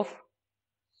help of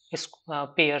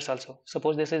pairs also.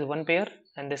 Suppose this is one pair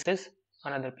and this is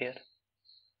another pair.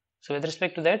 So with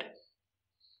respect to that,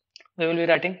 we will be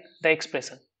writing the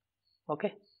expression.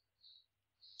 Okay.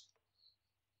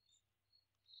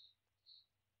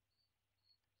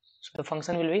 So the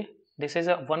function will be, this is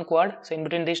a one quad. So in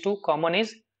between these two, common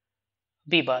is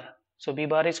b bar. So b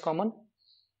bar is common.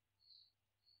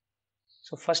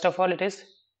 So first of all, it is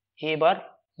a bar.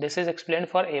 This is explained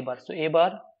for a bar. So a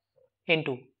bar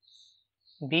into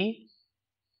b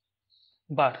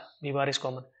bar. B bar is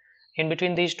common. In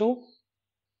between these two,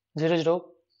 0, 0,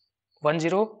 1,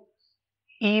 0,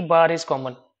 e bar is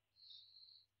common.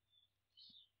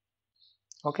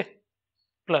 Okay,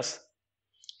 plus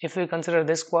if we consider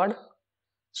this quad,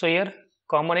 so here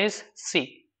common is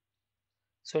C,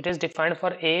 so it is defined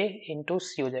for A into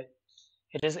Cuj.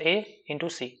 It is A into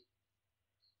C.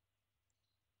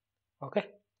 Okay,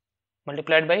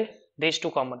 multiplied by these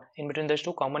two common. In between these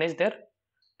two common is there,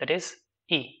 that is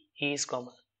E. E is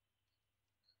common.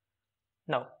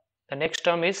 Now the next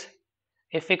term is,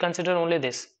 if we consider only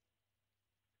this,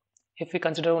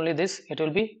 it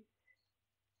will be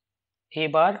A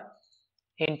bar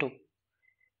into,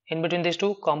 in between these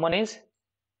two common is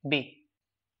B.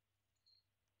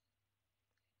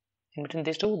 In between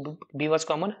these two B was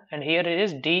common, and here it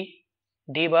is D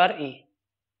bar E.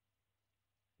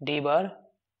 D bar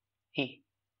E.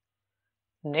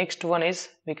 Next one is,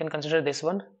 we can consider this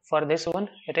one. For this one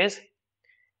it is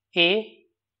A,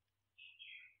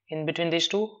 in between these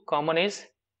two common is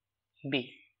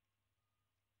B,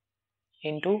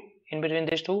 into, in between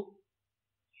these two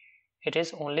it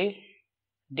is only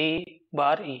D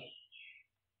bar E.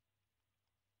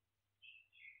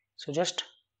 So just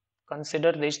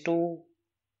consider these two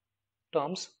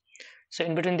terms. So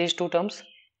in between these two terms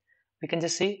we can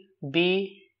just see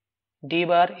B D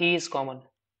bar E is common,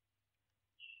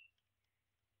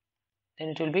 then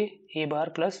it will be A bar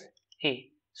plus A.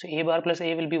 So A bar plus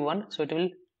A will be 1, so it will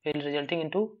be resulting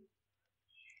into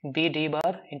B D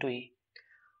bar into E.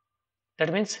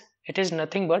 That means it is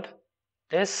nothing but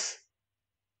this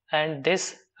and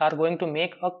this are going to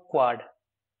make a quad.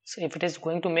 So if it is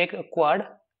going to make a quad,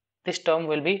 this term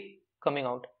will be coming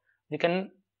out. We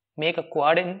can make a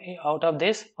quad out of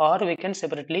this, or we can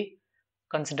separately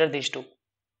consider these two,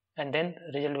 and then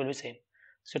result will be same.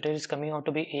 So it is coming out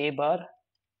to be A bar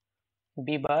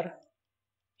B bar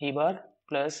E bar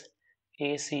plus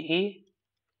ACE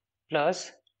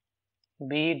plus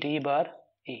B D bar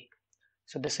E.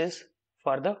 So this is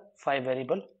for the 5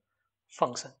 variable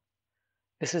function.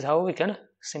 This is how we can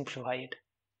simplify it.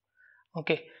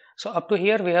 Okay, so up to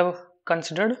here we have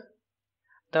considered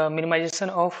the minimization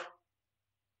of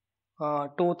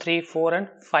 2, 3, 4 and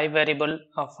 5 variable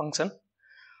function.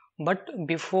 But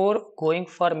before going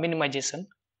for minimization,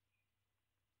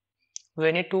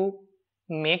 we need to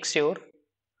make sure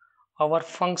our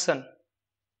function,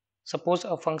 suppose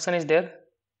a function is there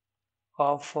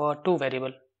of 2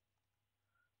 variable,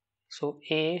 so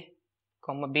A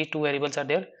comma B, 2 variables are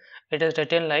there. It is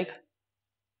written like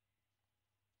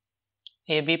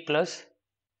AB plus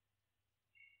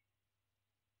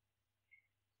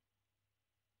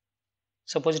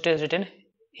suppose it is written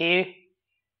A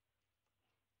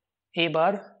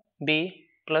bar B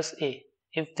plus A.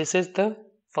 If this is the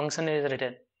function is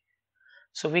written,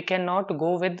 so we cannot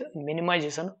go with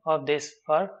minimization of this,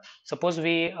 or suppose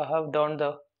we have done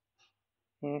the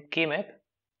key map.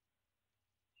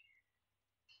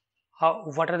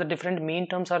 What are the different mean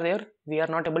terms are there? We are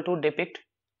not able to depict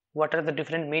what are the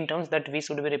different mean terms that we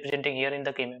should be representing here in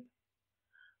the key map.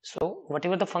 So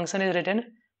whatever the function is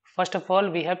written, first of all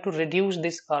we have to reduce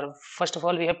this, or first of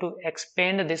all we have to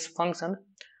expand this function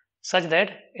such that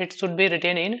it should be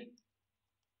written in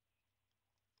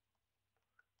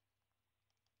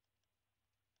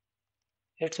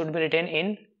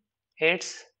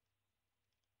its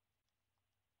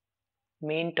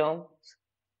mean terms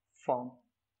form.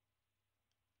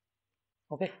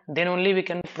 Okay, then only we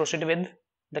can proceed with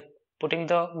the putting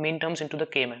the mean terms into the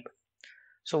K map.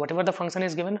 So whatever the function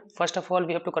is given, first of all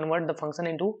we have to convert the function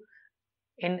into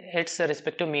in its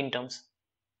respective mean terms.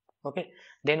 Okay,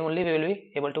 then only we will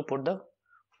be able to put the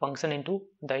function into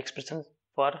the expression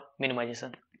for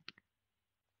minimization.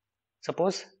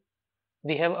 Suppose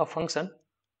we have a function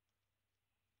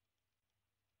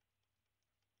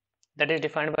that is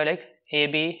defined by like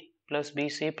AB plus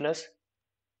BC plus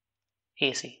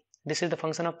AC. This is the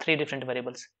function of 3 different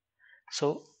variables.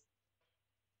 So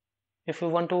if we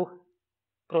want to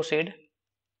proceed,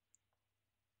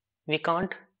 we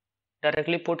can't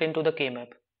directly put into the K map.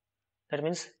 That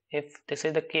means if this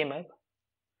is the K map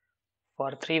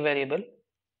for 3 variable,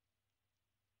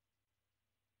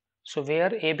 so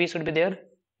where AB should be there,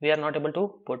 we are not able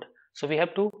to put. So we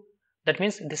have to, that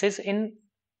means this is in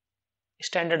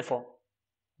standard form.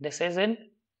 This is in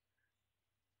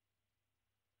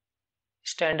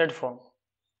standard form.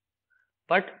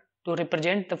 But to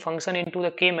represent the function into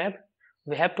the K map,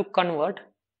 we have to convert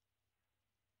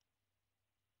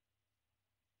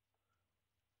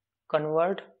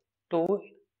to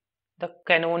the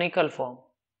canonical form.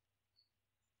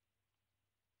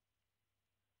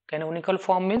 Canonical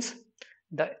form means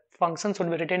the function should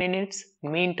be written in its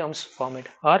mean terms format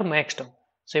or max term.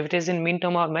 So if it is in mean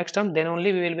term or max term, then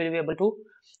only we will be able to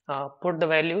put the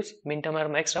values mean term or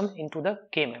max term into the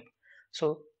K map.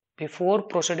 So before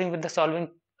proceeding with the solving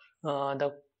the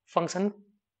function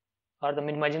or the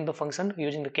minimizing the function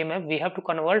using the K-map, we have to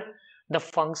convert the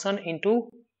function into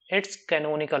its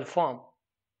canonical form.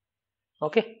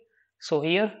 Okay, so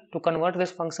here to convert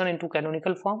this function into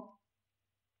canonical form,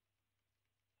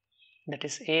 that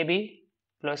is AB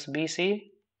plus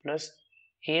BC plus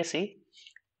AC,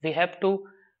 we have to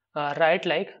write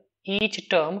like each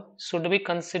term should be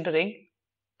constituting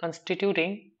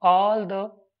all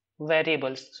the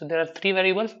variables. So there are three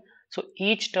variables, so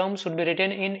each term should be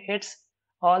written in its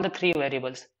all the three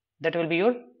variables. That will be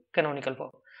your canonical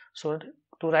form. So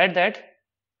to write that,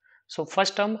 so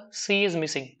first term C is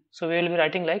missing, so we will be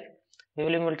writing like, we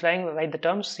will be multiplying write the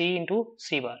term C into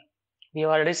C bar. We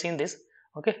have already seen this.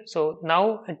 Okay, so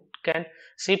now it can,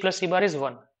 C plus C bar is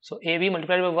 1, so AB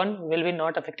multiplied by 1 will be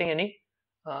not affecting any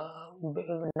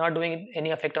not doing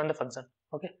any effect on the function.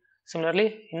 Okay, similarly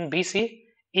in BC,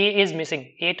 A is missing,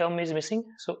 A term is missing,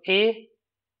 so A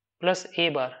plus A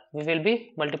bar we will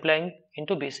be multiplying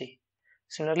into BC.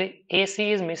 Similarly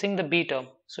AC is missing the B term,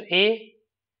 so A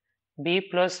B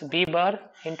plus B bar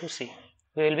into C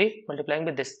we will be multiplying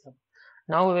with this term.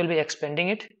 Now we will be expanding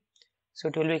it, so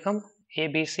it will become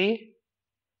ABC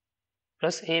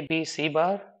plus ABC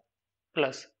bar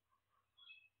plus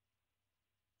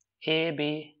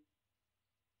ABC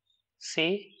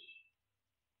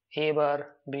A bar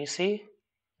BC.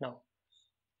 Now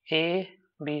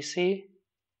ABC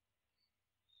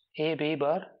AB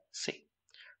bar C.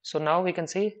 So now we can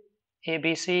see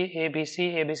ABC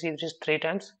ABC ABC, which is 3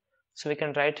 times, so we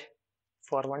can write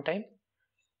for one time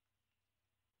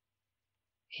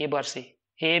A bar C,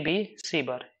 A B C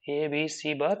bar, A B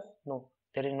C bar, no,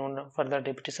 there is no further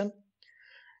repetition.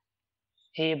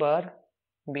 A bar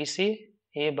BC,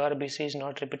 A bar BC is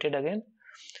not repeated again.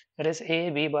 It is A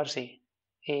B bar C,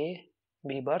 A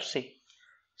B bar C.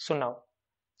 So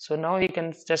now you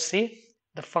can just see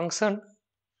the function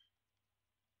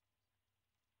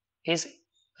is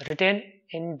written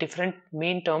in different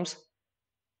mean terms,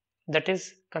 that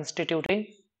is constituting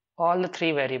all the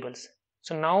three variables.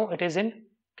 So now it is in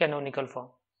canonical form.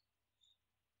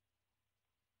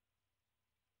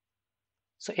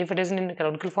 So if it is in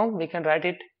canonical form, we can write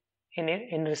it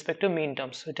in respective mean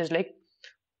terms. So it is like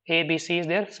A B C is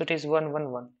there, so it is 1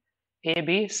 1 1. A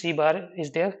B C bar is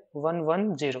there, 1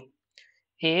 1 0.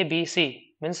 A B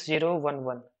C means 0 1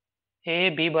 1. A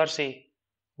B bar C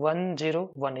 1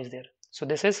 0 1 is there. So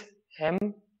this is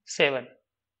M7,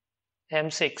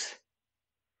 M6,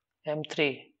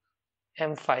 M3,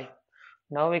 M5.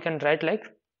 Now we can write like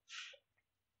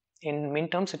in mean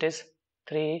terms it is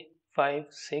 3 5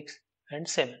 6 and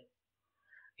 7.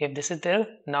 If this is there,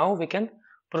 now we can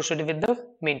proceed with the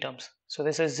mean terms. So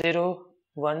this is 0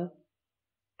 1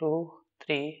 2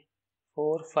 3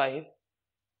 4 5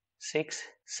 6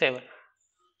 7.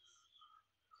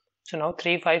 So now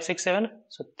 3 5 6 7,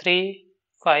 so 3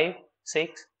 5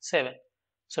 6 7.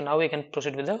 So now we can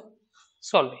proceed with the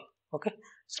solving. Okay,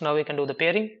 so now we can do the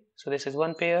pairing. So this is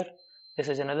one pair, this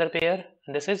is another pair,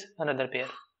 and this is another pair.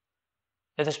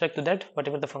 With respect to that,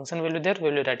 whatever the function will be there, we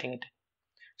will be writing it.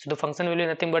 So the function will be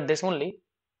nothing but this only,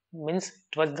 means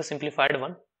it was the simplified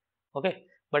one. Okay,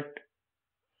 but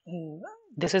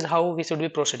this is how we should be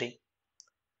proceeding.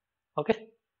 Okay,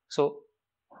 so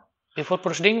before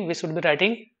proceeding, we should be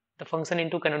writing the function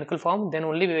into canonical form, then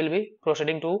only we will be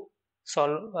proceeding to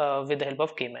solve with the help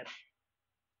of K-map.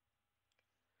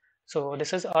 So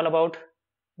this is all about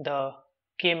the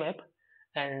K-map,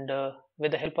 and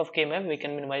with the help of K-map we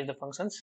can minimize the functions.